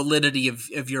see the validity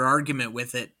of your argument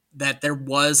with it, that there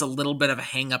was a little bit of a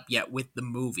hang up yet with the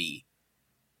movie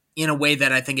in a way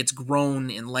that I think it's grown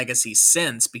in legacy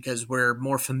since, because we're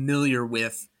more familiar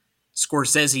with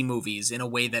Scorsese movies in a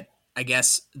way that I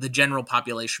guess the general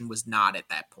population was not at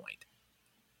that point.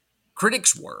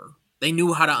 Critics were. They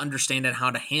knew how to understand and how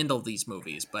to handle these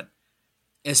movies, but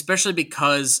especially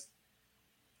because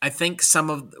I think some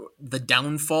of the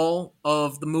downfall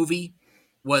of the movie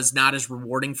was not as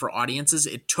rewarding for audiences.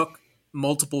 It took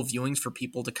multiple viewings for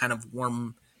people to kind of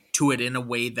warm to it in a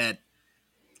way that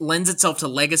lends itself to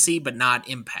legacy but not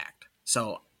impact.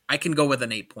 So I can go with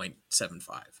an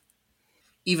 8.75,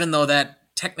 even though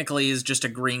that technically is just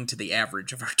agreeing to the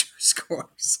average of our two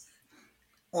scores.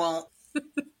 Well,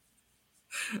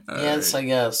 yes, Right. I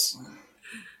guess.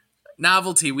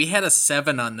 Novelty, we had a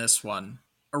 7 on this one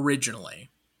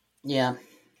originally. Yeah.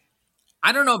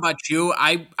 I don't know about you.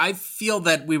 I feel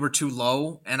that we were too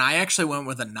low, and I actually went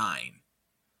with a 9.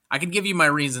 I can give you my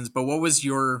reasons, but what was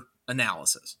your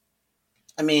analysis?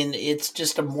 I mean, it's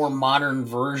just a more modern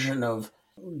version of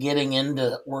getting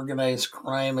into organized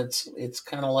crime. It's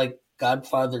kind of like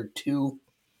Godfather 2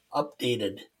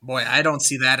 updated. Boy, I don't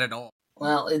see that at all.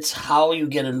 Well, it's how you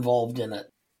get involved in it.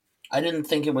 I didn't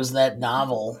think it was that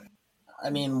novel. I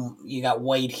mean, you got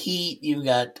White Heat, you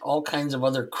got all kinds of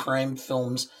other crime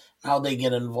films, how they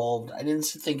get involved. I didn't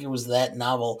think it was that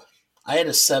novel. I had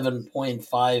a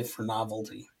 7.5 for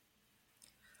novelty.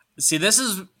 See, this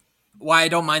is why I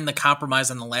don't mind the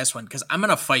compromise on the last one, because I'm going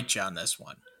to fight you on this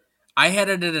one. I had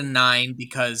it at a 9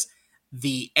 because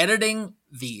the editing,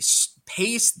 the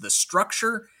pace, the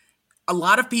structure, a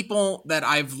lot of people that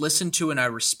I've listened to and I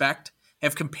respect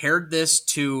have compared this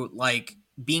to like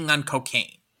being on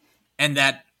cocaine, and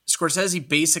that Scorsese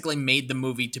basically made the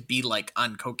movie to be like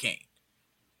on cocaine.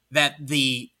 That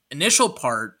the initial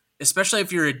part, especially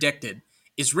if you're addicted,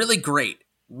 is really great,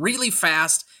 really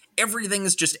fast. Everything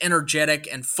is just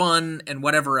energetic and fun and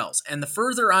whatever else. And the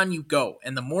further on you go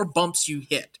and the more bumps you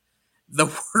hit, the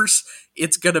worse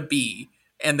it's going to be.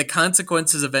 And the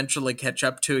consequences eventually catch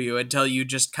up to you until you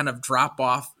just kind of drop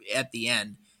off at the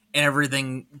end and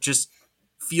everything just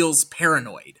feels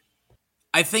paranoid.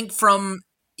 I think from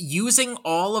using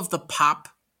all of the pop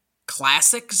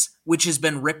classics, which has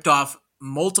been ripped off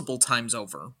multiple times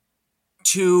over,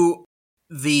 to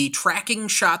the tracking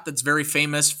shot that's very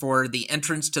famous for the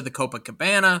entrance to the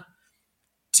Copacabana,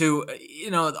 to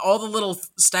all the little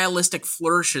stylistic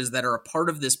flourishes that are a part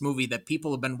of this movie that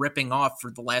people have been ripping off for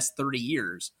the last 30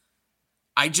 years.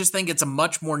 I just think it's a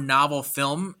much more novel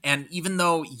film, and even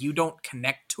though you don't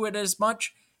connect to it as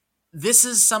much, this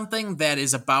is something that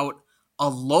is about a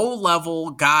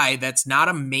low-level guy that's not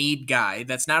a made guy,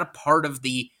 that's not a part of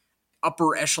the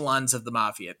upper echelons of the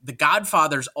mafia. The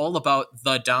Godfather's all about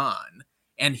the Don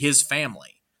and his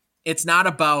family. It's not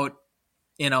about,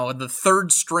 the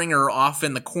third stringer off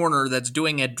in the corner that's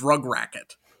doing a drug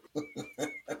racket.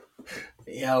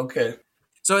 Yeah, okay.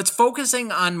 So it's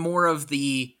focusing on more of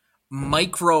the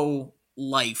micro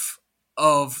life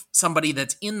of somebody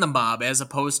that's in the mob as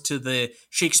opposed to the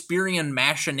Shakespearean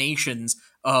machinations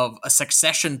of a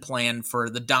succession plan for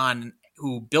the Don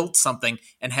who built something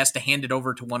and has to hand it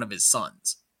over to one of his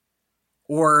sons.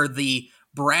 Or the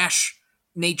brash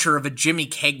nature of a Jimmy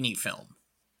Cagney film.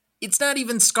 It's not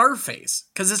even Scarface,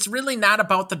 because it's really not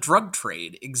about the drug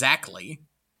trade exactly.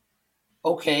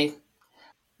 Okay,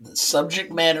 the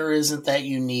subject matter isn't that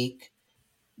unique.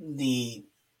 The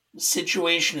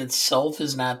situation itself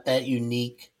is not that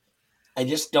unique. I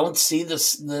just don't see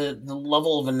the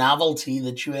level of a novelty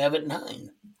that you have at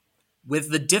 9.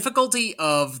 With the difficulty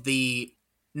of the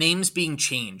names being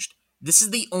changed, this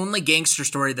is the only gangster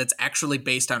story that's actually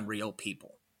based on real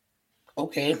people.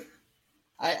 Okay,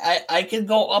 I could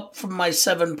go up from my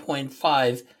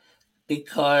 7.5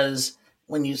 because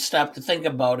when you stop to think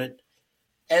about it,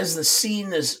 as the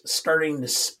scene is starting to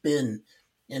spin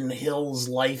and Hill's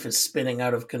life is spinning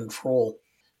out of control,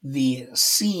 the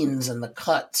scenes and the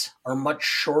cuts are much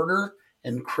shorter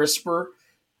and crisper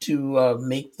to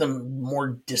make them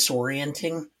more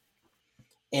disorienting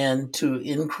and to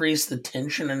increase the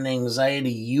tension and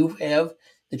anxiety you have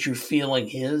that you're feeling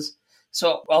his.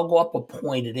 So I'll go up a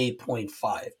point at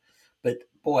 8.5. But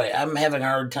boy, I'm having a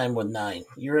hard time with 9.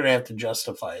 You're going to have to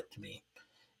justify it to me.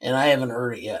 And I haven't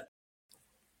heard it yet.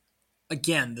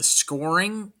 Again, the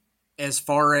scoring, as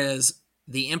far as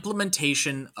the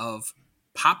implementation of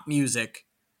pop music,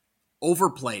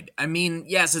 overplayed. I mean,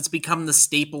 yes, it's become the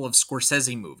staple of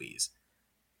Scorsese movies,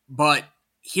 but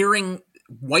hearing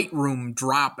White Room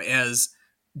drop as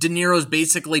De Niro's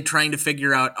basically trying to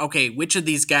figure out, okay, which of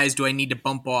these guys do I need to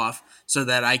bump off so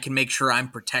that I can make sure I'm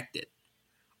protected?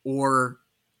 Or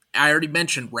I already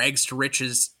mentioned Rags to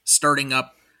Riches starting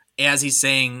up as he's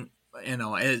saying,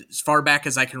 as far back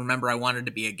as I can remember, I wanted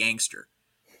to be a gangster.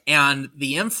 And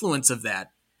the influence of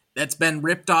that's been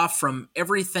ripped off from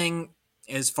everything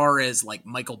as far as like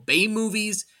Michael Bay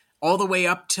movies, all the way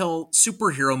up till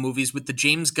superhero movies with the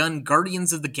James Gunn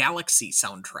Guardians of the Galaxy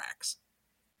soundtracks.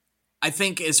 I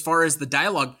think as far as the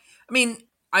dialogue, I mean,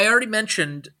 I already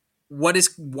mentioned what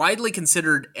is widely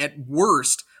considered at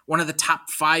worst one of the top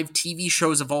 5 TV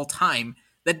shows of all time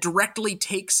that directly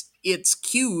takes its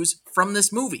cues from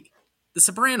this movie, The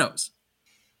Sopranos.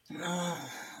 Now,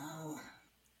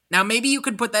 maybe you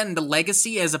could put that into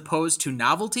legacy as opposed to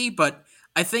novelty, but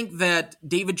I think that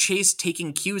David Chase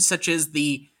taking cues such as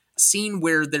the scene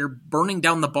where they're burning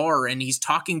down the bar and he's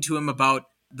talking to him about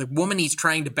the woman he's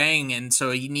trying to bang, and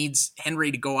so he needs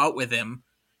Henry to go out with him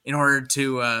in order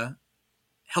to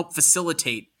help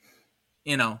facilitate,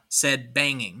 said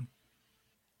banging.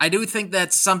 I do think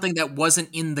that's something that wasn't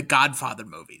in the Godfather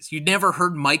movies. You never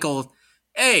heard Michael,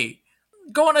 hey,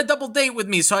 go on a double date with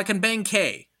me so I can bang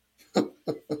Kay.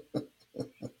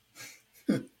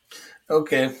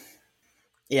 Okay.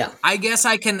 Yeah. I guess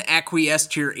I can acquiesce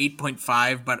to your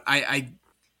 8.5, but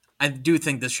I do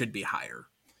think this should be higher.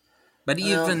 But Well,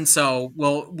 even so,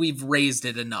 we've raised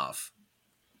it enough.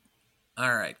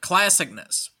 All right,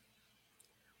 classicness.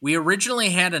 We originally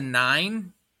had a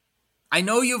 9. I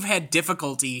know you've had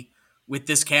difficulty with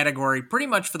this category pretty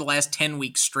much for the last 10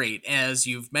 weeks straight, as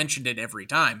you've mentioned it every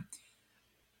time.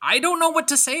 I don't know what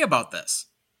to say about this.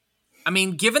 I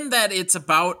mean, given that it's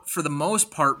about, for the most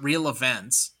part, real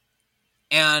events,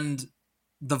 and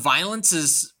the violence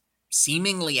is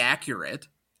seemingly accurate,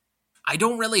 I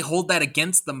don't really hold that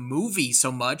against the movie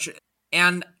so much.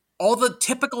 And all the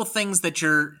typical things that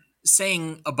you're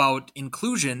saying about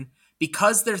inclusion,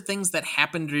 because they're things that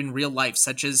happened in real life,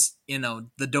 such as,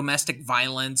 the domestic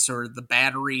violence or the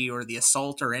battery or the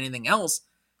assault or anything else,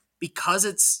 because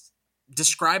it's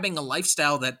describing a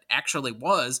lifestyle that actually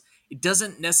was, it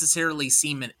doesn't necessarily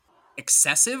seem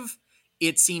excessive.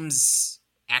 It seems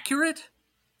accurate.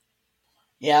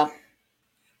 yeah.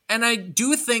 And I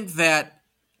do think that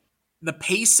the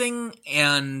pacing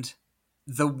and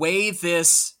the way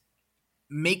this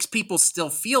makes people still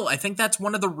feel, I think that's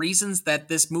one of the reasons that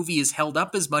this movie is held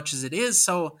up as much as it is.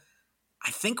 So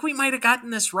I think we might have gotten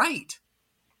this right.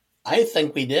 I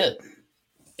think we did.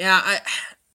 Yeah,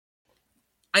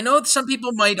 I know some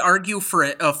people might argue for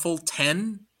a full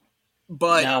 10,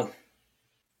 but No.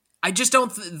 I just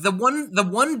don't. The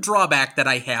one drawback that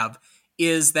I have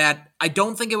is that I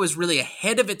don't think it was really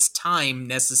ahead of its time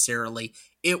necessarily.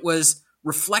 It was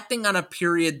reflecting on a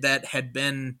period that had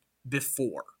been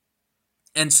before.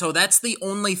 And so that's the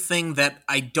only thing that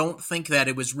I don't think that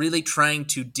it was really trying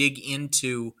to dig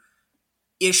into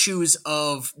issues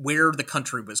of where the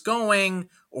country was going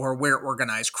or where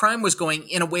organized crime was going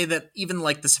in a way that even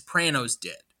like The Sopranos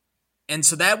did. And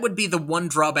so that would be the one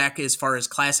drawback as far as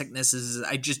classicness is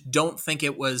I just don't think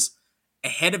it was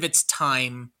ahead of its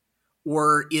time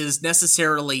or is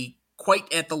necessarily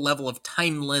quite at the level of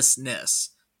timelessness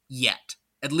yet,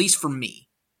 at least for me.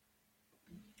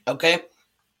 Okay.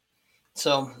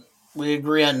 So we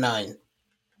agree on 9.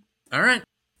 All right,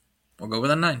 we'll go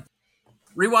with a 9.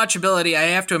 Rewatchability, I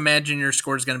have to imagine your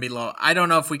score is going to be low. I don't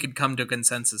know if we could come to a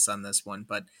consensus on this one,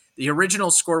 but the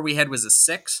original score we had was a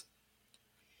 6.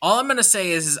 All I'm going to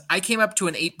say is I came up to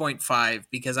an 8.5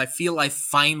 because I feel I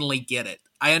finally get it.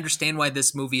 I understand why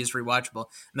this movie is rewatchable.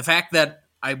 And the fact that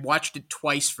I watched it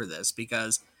twice for this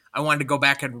because I wanted to go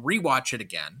back and rewatch it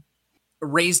again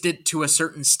raised it to a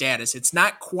certain status. It's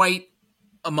not quite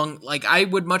among, like, I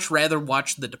would much rather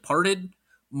watch The Departed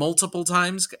multiple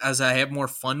times as I have more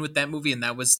fun with that movie, and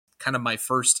that was kind of my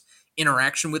first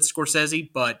interaction with Scorsese,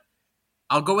 but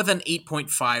I'll go with an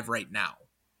 8.5 right now.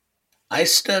 I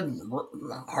stood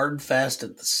hard fast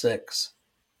at the 6.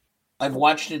 I've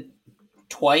watched it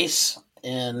twice,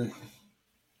 and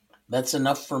that's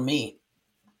enough for me.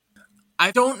 I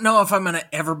don't know if I'm going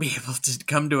to ever be able to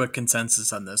come to a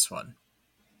consensus on this one.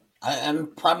 I'm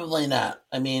probably not.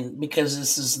 I mean, because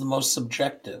this is the most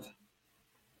subjective.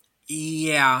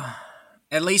 Yeah,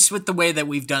 at least with the way that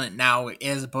we've done it now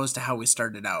as opposed to how we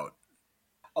started out.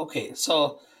 Okay,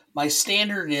 so my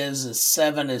standard is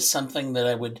 7 is something that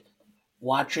I would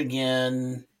watch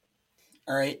again.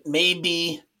 All right,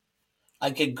 maybe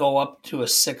I could go up to a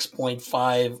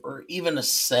 6.5 or even a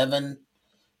 7,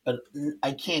 but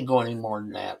I can't go any more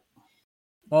than that.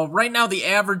 Well, right now the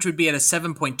average would be at a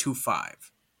 7.25.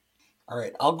 All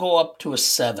right, I'll go up to a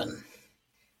 7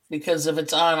 because if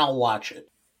it's on, I'll watch it.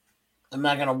 I'm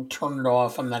not going to turn it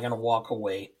off. I'm not going to walk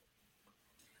away.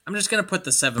 I'm just going to put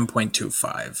the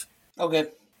 7.25 Okay.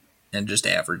 and just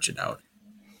average it out.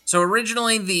 So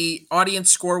originally the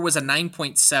audience score was a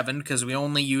 9.7 because we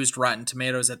only used Rotten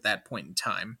Tomatoes at that point in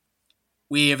time.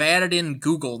 We have added in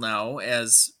Google now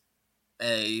as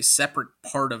a separate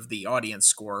part of the audience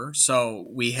score, so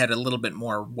we had a little bit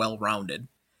more well-rounded.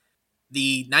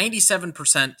 The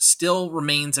 97% still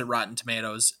remains at Rotten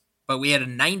Tomatoes, but we had a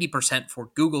 90%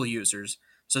 for Google users,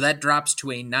 so that drops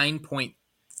to a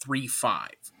 9.35.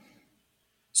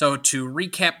 So to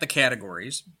recap the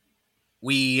categories,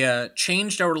 we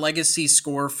changed our legacy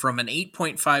score from an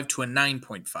 8.5 to a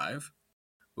 9.5.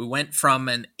 We went from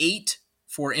an 8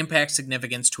 for impact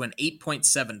significance to an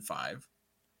 8.75.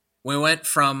 We went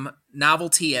from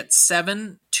novelty at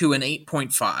 7 to an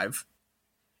 8.5.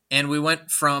 And we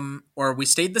we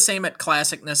stayed the same at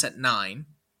classicness at 9.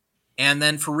 And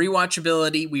then for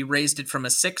rewatchability, we raised it from a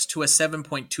 6 to a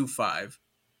 7.25.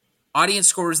 Audience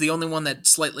score is the only one that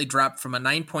slightly dropped from a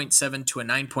 9.7 to a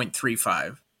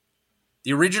 9.35.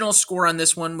 The original score on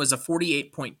this one was a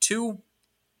 48.2.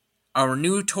 Our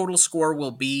new total score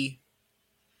will be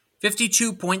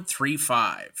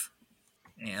 52.35.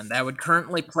 And that would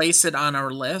currently place it on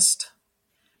our list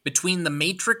between The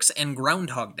Matrix and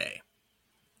Groundhog Day.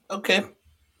 Okay.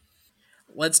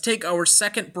 Let's take our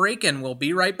second break and we'll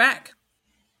be right back.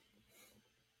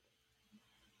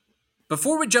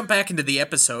 Before we jump back into the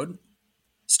episode,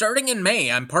 starting in May,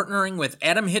 I'm partnering with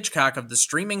Adam Hitchcock of the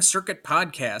Streaming Circuit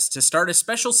podcast to start a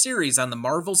special series on the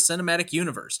Marvel Cinematic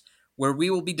Universe, where we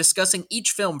will be discussing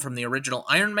each film from the original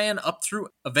Iron Man up through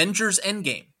Avengers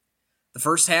Endgame. The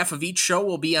first half of each show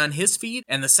will be on his feed,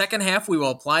 and the second half we will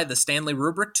apply the Stanley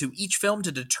rubric to each film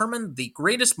to determine the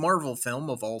greatest Marvel film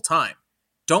of all time.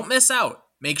 Don't miss out.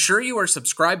 Make sure you are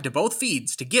subscribed to both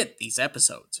feeds to get these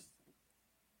episodes.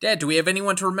 Dad, do we have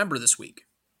anyone to remember this week?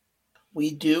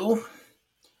 We do.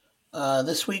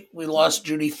 This week we lost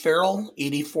Judy Farrell,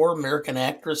 84, American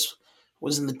actress,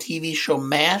 was in the TV show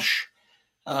MASH.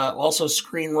 Also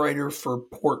screenwriter for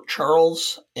Port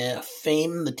Charles,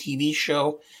 Fame, the TV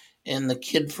show, and The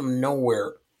Kid from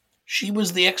Nowhere. She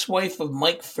was the ex-wife of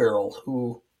Mike Farrell,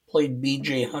 who played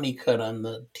B.J. Honeycutt on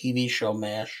the TV show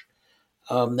MASH.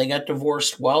 They got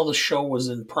divorced while the show was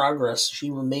in progress.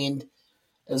 She remained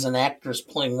as an actress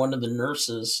playing one of the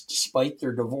nurses despite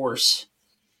their divorce.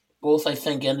 Both, I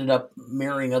think, ended up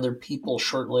marrying other people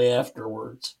shortly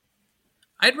afterwards.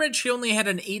 I'd read she only had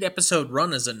an 8-episode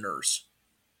run as a nurse.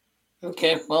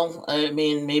 Okay, well, I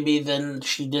mean, maybe then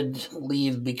she did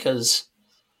leave because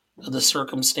of the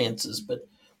circumstances. But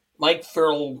Mike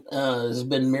Farrell has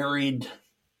been married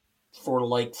for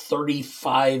like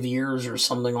 35 years or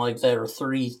something like that, or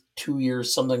 32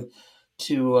 years, something,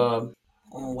 to,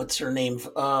 what's her name?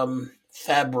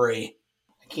 Fabre. I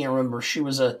can't remember. She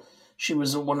was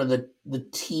one of the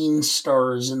teen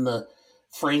stars in the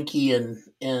Frankie and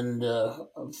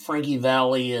Frankie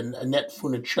Valli and Annette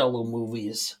Funicello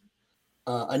movies.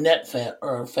 Annette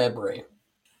Fabre.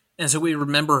 And so we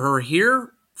remember her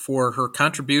here for her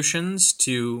contributions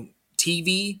to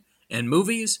TV and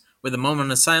movies with a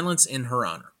moment of silence in her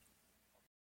honor.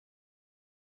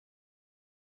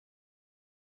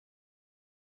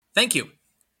 Thank you.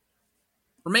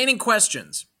 Remaining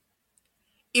questions.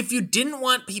 If you didn't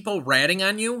want people ratting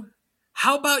on you,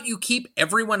 How about you keep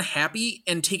everyone happy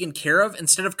and taken care of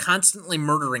instead of constantly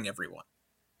murdering everyone?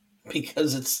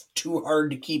 Because it's too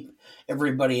hard to keep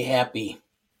everybody happy.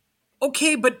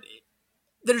 Okay, but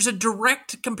there's a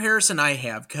direct comparison I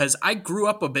have because I grew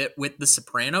up a bit with The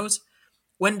Sopranos.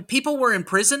 When people were in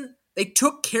prison, they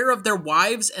took care of their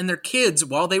wives and their kids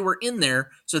while they were in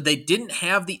there so they didn't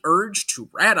have the urge to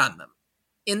rat on them.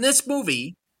 In this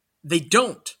movie, they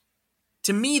don't.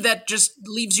 To me, that just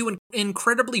leaves you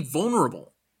incredibly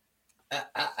vulnerable.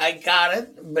 I got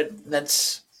it, but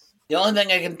that's the only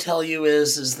thing I can tell you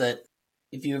is that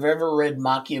if you've ever read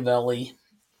Machiavelli,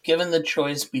 given the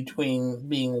choice between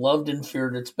being loved and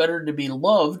feared, it's better to be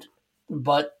loved,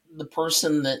 but the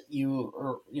person that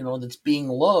that's being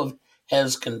loved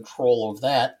has control of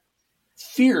that.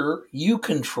 Fear you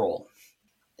control.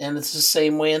 And it's the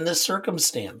same way in this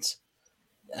circumstance.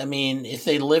 I mean, if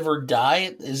they live or die,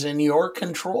 it is in your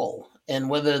control. And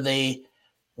whether they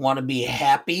want to be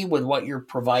happy with what you're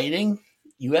providing,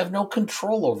 you have no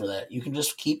control over that. You can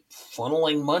just keep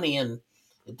funneling money and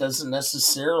it doesn't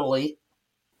necessarily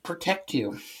protect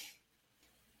you.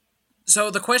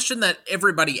 So, the question that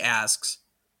everybody asks,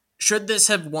 should this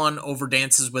have won over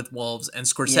Dances with Wolves and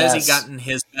Scorsese Yes. gotten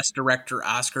his Best Director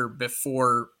Oscar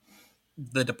before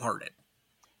The Departed?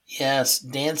 Yes,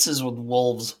 Dances with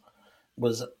Wolves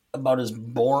was about as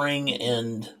boring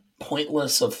and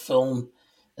pointless a film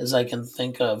as I can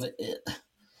think of.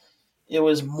 It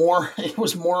was more it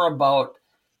was more about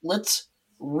let's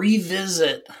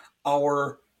revisit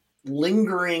our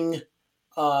lingering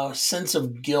sense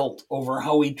of guilt over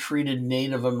how we treated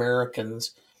Native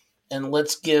Americans, and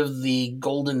let's give the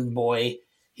Golden Boy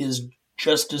his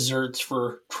just desserts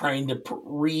for trying to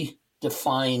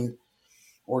redefine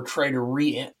or try to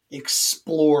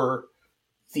re-explore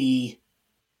the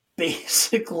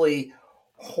basically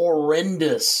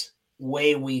horrendous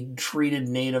way we treated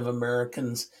Native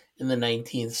Americans in the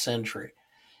 19th century.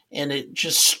 And it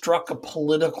just struck a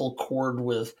political chord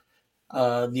with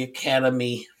the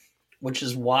Academy, which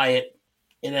is why it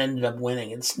ended up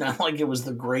winning. It's not like it was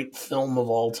the great film of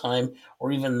all time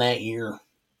or even that year.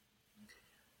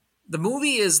 The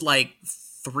movie is like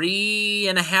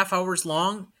 3.5 hours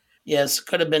long. Yes,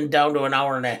 could have been down to an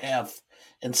hour and a half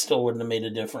and still wouldn't have made a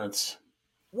difference.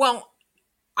 Well,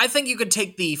 I think you could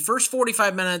take the first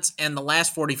 45 minutes and the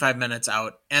last 45 minutes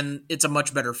out, and it's a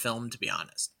much better film, to be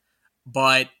honest.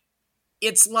 But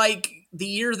it's like the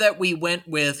year that we went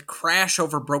with Crash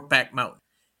over Brokeback Mountain.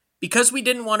 Because we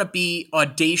didn't want to be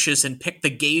audacious and pick the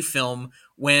gay film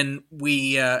when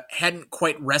we hadn't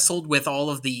quite wrestled with all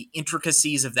of the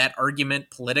intricacies of that argument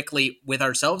politically with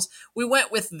ourselves, we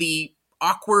went with the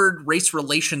awkward race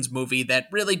relations movie that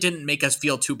really didn't make us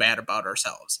feel too bad about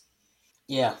ourselves.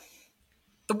 Yeah.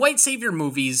 The white savior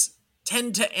movies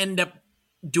tend to end up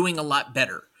doing a lot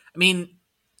better. I mean,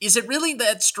 is it really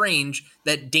that strange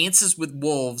that Dances with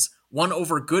Wolves won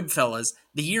over Goodfellas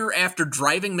the year after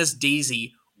Driving Miss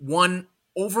Daisy won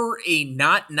over a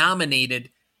not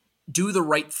nominated Do the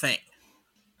Right Thing?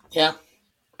 Yeah.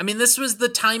 I mean, this was the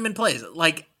time and place.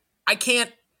 Like, I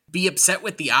can't be upset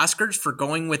with the Oscars for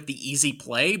going with the easy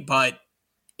play, but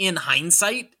in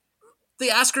hindsight, the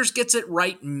Oscars gets it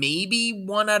right maybe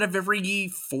 1 out of every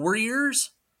 4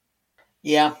 years.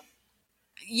 Yeah.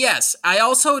 Yes, I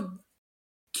also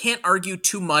can't argue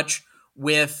too much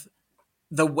with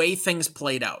the way things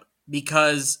played out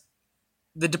because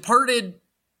The Departed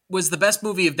was the best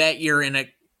movie of that year in a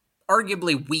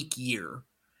arguably weak year.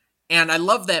 And I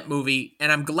love that movie,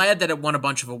 and I'm glad that it won a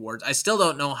bunch of awards. I still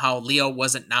don't know how Leo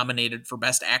wasn't nominated for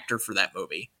Best Actor for that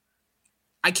movie.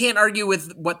 I can't argue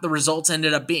with what the results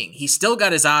ended up being. He still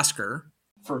got his Oscar.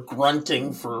 For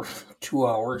grunting for 2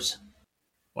 hours.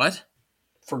 What?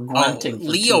 For Oh, grunting for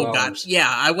Leo 2 hours. yeah,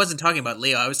 I wasn't talking about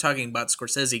Leo. I was talking about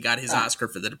Scorsese got his Oscar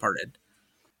for The Departed.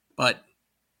 But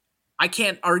I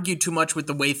can't argue too much with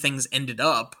the way things ended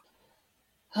up.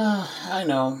 I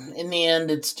know. In the end,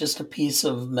 it's just a piece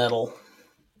of metal.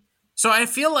 So I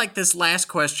feel like this last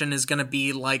question is going to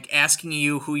be like asking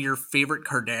you who your favorite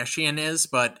Kardashian is,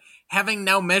 but having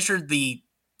now measured the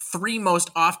three most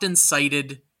often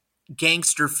cited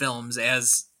gangster films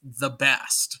as the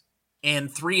best, and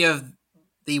three of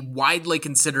the widely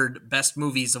considered best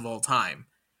movies of all time,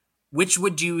 which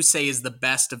would you say is the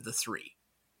best of the three?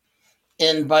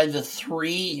 And by the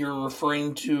three, you're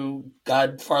referring to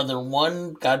Godfather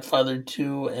 1, Godfather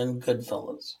 2, and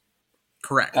Goodfellas.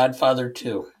 Correct. Godfather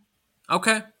 2.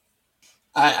 Okay.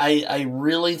 I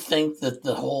really think that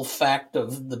the whole fact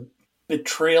of the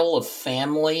betrayal of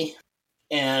family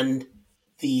and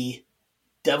the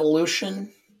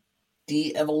devolution,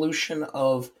 de-evolution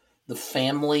of the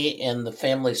family and the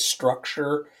family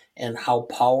structure and how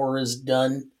power is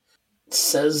done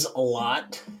says a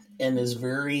lot and is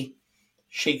very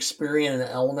Shakespearean in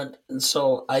element. And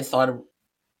so I thought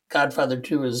Godfather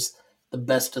 2 is the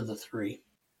best of the three.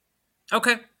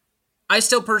 Okay. I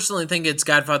still personally think it's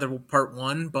Godfather Part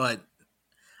 1, but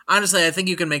honestly, I think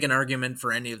you can make an argument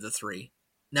for any of the three,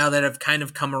 now that I've kind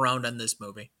of come around on this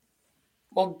movie.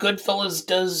 Well, Goodfellas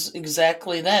does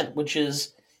exactly that, which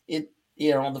is it.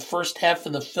 You know, the first half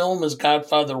of the film is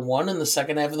Godfather 1, and the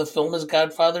second half of the film is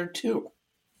Godfather 2.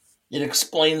 It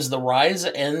explains the rise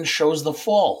and shows the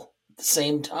fall at the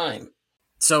same time.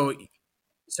 So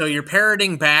so you're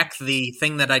parroting back the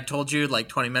thing that I told you like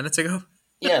 20 minutes ago?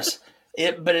 Yes,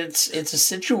 but it's a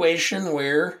situation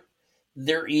where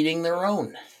they're eating their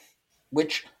own,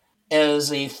 which,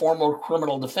 as a former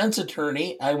criminal defense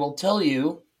attorney, I will tell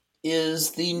you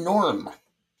is the norm.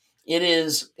 It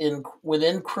is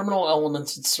within criminal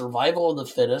elements, it's survival of the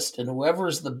fittest, and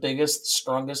whoever's the biggest,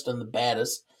 strongest, and the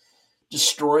baddest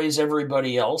destroys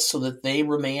everybody else so that they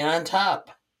remain on top.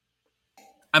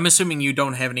 I'm assuming you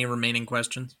don't have any remaining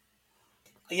questions.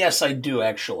 Yes, I do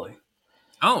actually.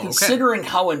 Oh, okay. Considering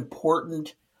how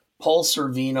important Paul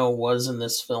Sorvino was in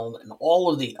this film and all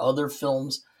of the other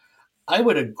films, I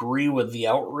would agree with the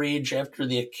outrage after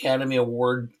the Academy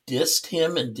Award dissed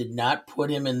him and did not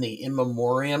put him in the in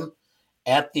memoriam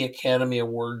at the Academy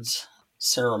Awards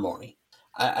ceremony.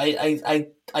 I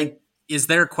Is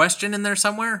there a question in there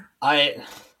somewhere?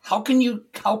 how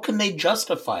can they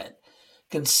justify it?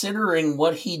 Considering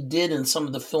what he did in some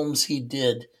of the films he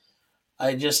did,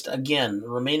 again, the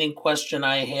remaining question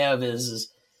I have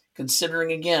is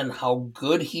considering again how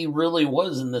good he really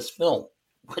was in this film,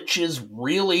 which is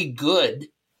really good,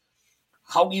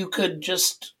 how you could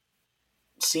just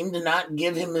seem to not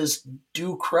give him his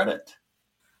due credit.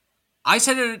 I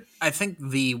said it, I think,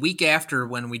 the week after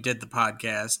when we did the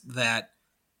podcast, that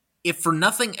if for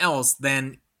nothing else,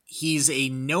 then he's a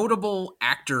notable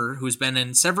actor who's been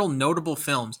in several notable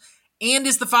films and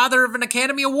is the father of an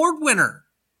Academy Award winner.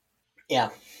 Yeah.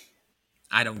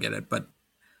 I don't get it, but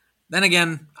then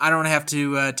again, I don't have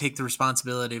to take the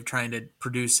responsibility of trying to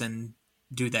produce and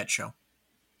do that show.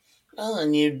 Well,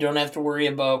 and you don't have to worry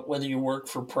about whether you work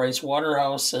for Price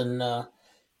Waterhouse and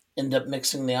end up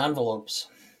mixing the envelopes.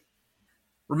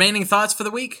 Remaining thoughts for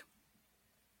the week?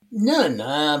 None.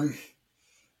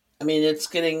 I mean, it's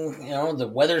getting, the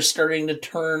weather's starting to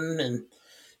turn, and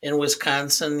in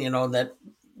Wisconsin, that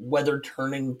weather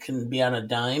turning can be on a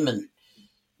dime, and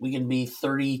we can be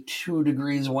 32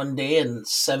 degrees one day and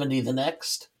 70 the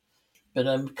next. But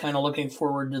I'm kind of looking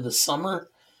forward to the summer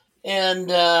and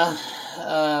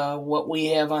what we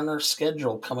have on our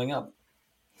schedule coming up.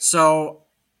 So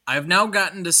I've now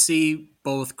gotten to see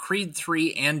both Creed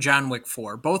 3 and John Wick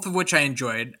 4, both of which I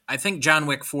enjoyed. I think John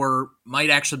Wick 4 might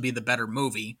actually be the better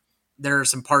movie. There are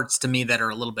some parts to me that are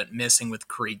a little bit missing with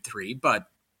Creed 3, but,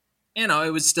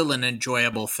 it was still an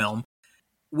enjoyable film.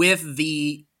 With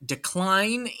the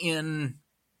decline in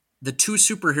the two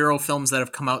superhero films that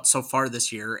have come out so far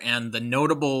this year and the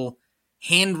notable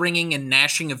hand-wringing and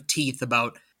gnashing of teeth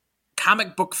about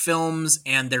comic book films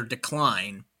and their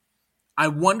decline, I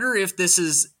wonder if this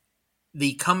is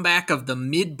the comeback of the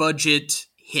mid-budget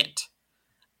hit.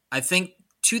 I think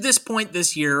to this point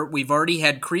this year, we've already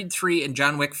had Creed 3 and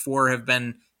John Wick 4 have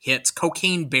been hits.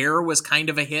 Cocaine Bear was kind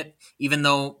of a hit, even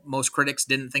though most critics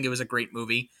didn't think it was a great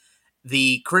movie.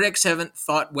 The critics haven't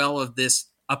thought well of this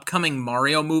upcoming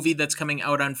Mario movie that's coming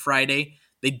out on Friday.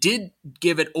 They did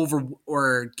give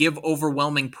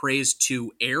overwhelming praise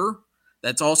to Air.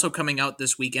 That's also coming out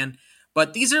this weekend.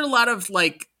 But these are a lot of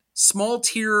small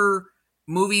tier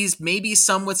movies, maybe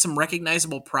some with some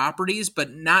recognizable properties,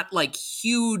 but not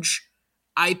huge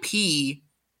IP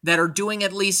that are doing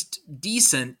at least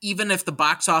decent, even if the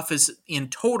box office in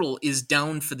total is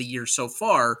down for the year so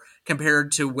far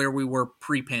compared to where we were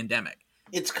pre-pandemic.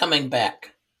 It's coming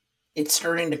back. It's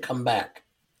starting to come back.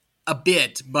 A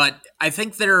bit, but I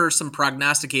think there are some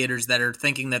prognosticators that are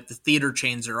thinking that the theater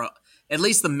chains are, at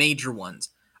least the major ones,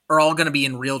 are all going to be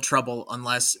in real trouble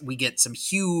unless we get some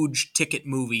huge ticket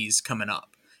movies coming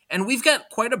up. And we've got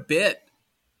quite a bit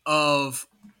of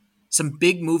some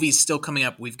big movies still coming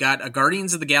up. We've got a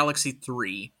Guardians of the Galaxy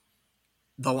 3,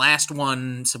 the last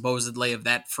one supposedly of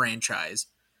that franchise.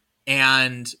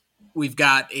 And we've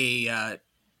got a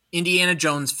Indiana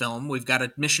Jones film. We've got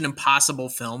a Mission Impossible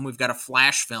film. We've got a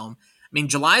Flash film. I mean,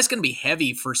 July is going to be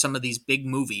heavy for some of these big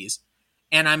movies.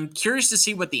 And I'm curious to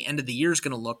see what the end of the year is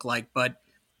going to look like. But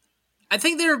I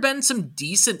think there have been some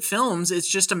decent films. It's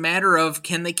just a matter of,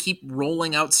 can they keep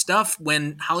rolling out stuff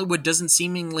when Hollywood doesn't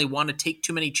seemingly want to take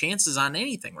too many chances on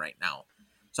anything right now?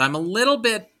 So I'm a little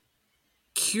bit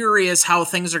curious how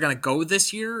things are going to go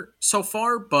this year so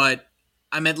far, but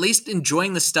I'm at least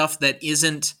enjoying the stuff that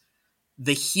isn't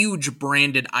the huge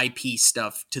branded IP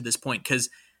stuff to this point. Because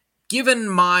given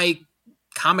my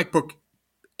comic book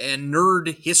and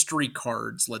nerd history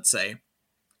cards, let's say,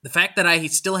 the fact that I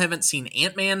still haven't seen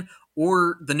Ant-Man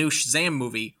or the new Shazam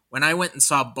movie, when I went and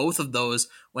saw both of those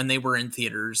when they were in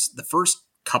theaters, the first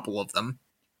couple of them,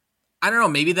 I don't know,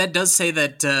 maybe that does say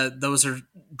that those are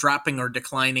dropping or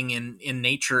declining in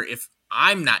nature if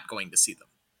I'm not going to see them.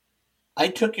 I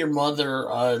took your mother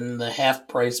on the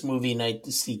half-price movie night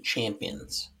to see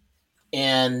Champions.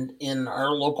 And in our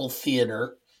local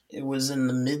theater, it was in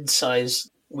the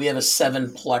mid-size. We have a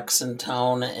 7-plex in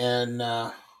town,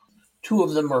 and 2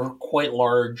 of them are quite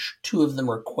large, 2 of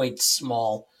them are quite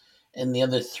small, and the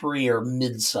other 3 are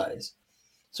mid-size.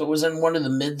 So it was in one of the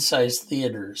mid-size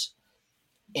theaters.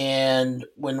 And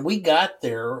when we got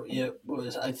there,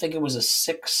 I think it was a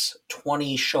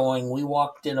 6:20 showing. We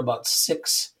walked in about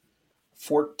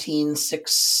 6:14,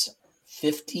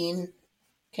 6:15,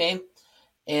 okay?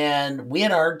 And we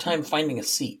had a hard time finding a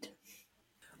seat.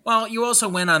 Well, you also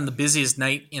went on the busiest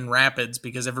night in Rapids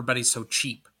because everybody's so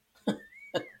cheap.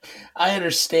 I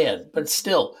understand, but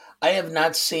still, I have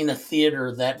not seen a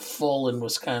theater that full in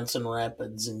Wisconsin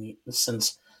Rapids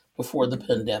since before the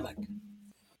pandemic.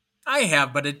 I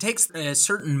have, but it takes a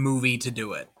certain movie to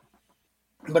do it.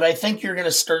 But I think you're going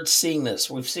to start seeing this.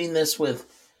 We've seen this with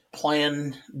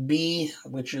Plan B,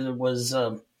 which was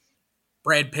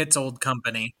Brad Pitt's old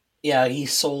company. Yeah, he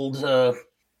sold.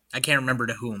 I can't remember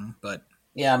to whom, but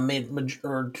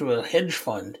or to a hedge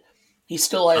fund. He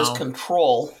still has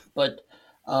control, but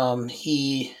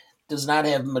he does not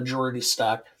have majority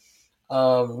stock.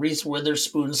 Reese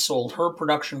Witherspoon sold her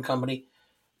production company.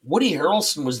 Woody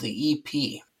Harrelson was the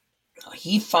EP.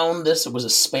 He found this. It was a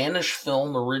Spanish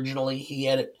film originally. He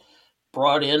had it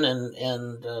brought in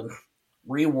and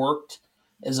reworked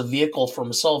as a vehicle for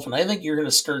himself. And I think you're going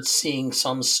to start seeing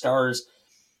some stars,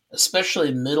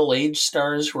 especially middle-aged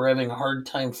stars, who are having a hard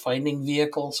time finding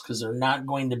vehicles because they're not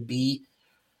going to be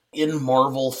in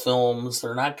Marvel films.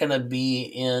 They're not going to be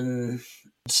in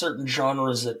certain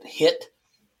genres that hit.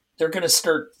 They're going to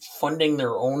start funding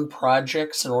their own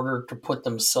projects in order to put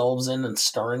themselves in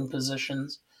starring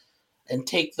positions and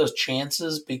take those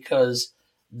chances because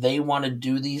they want to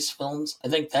do these films. I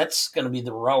think that's going to be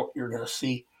the route you're going to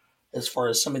see as far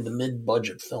as some of the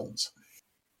mid-budget films.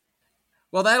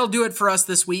 Well, that'll do it for us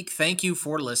this week. Thank you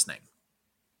for listening.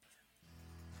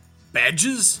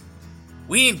 Badges?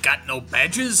 We ain't got no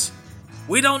badges.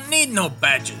 We don't need no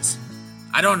badges.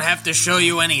 I don't have to show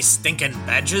you any stinking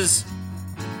badges.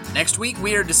 Next week,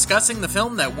 we are discussing the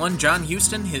film that won John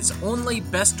Huston his only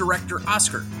Best Director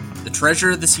Oscar, The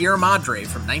Treasure of the Sierra Madre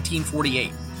from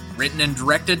 1948. Written and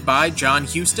directed by John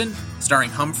Huston, starring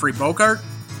Humphrey Bogart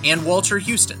and Walter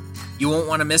Huston. You won't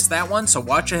want to miss that one, so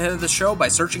watch ahead of the show by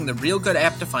searching the Real Good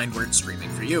app to find where it's streaming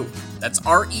for you. That's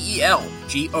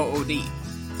REELGOOD.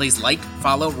 Please like,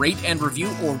 follow, rate, and review,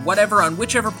 or whatever on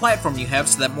whichever platform you have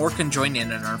so that more can join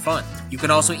in our fun. You can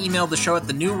also email the show at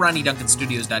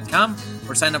thenewRonnieDuncanStudios.com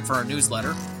or sign up for our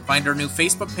newsletter. Find our new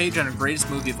Facebook page on our Greatest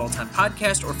Movie of All Time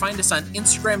podcast, or find us on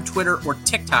Instagram, Twitter, or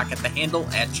TikTok at the handle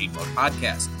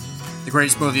 @GModePodcast. The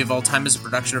Greatest Movie of All Time is a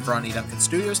production of Ronnie Duncan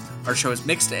Studios. Our show is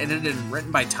mixed, edited, and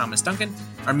written by Thomas Duncan.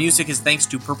 Our music is thanks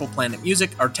to Purple Planet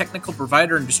Music. Our technical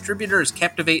provider and distributor is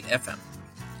Captivate FM.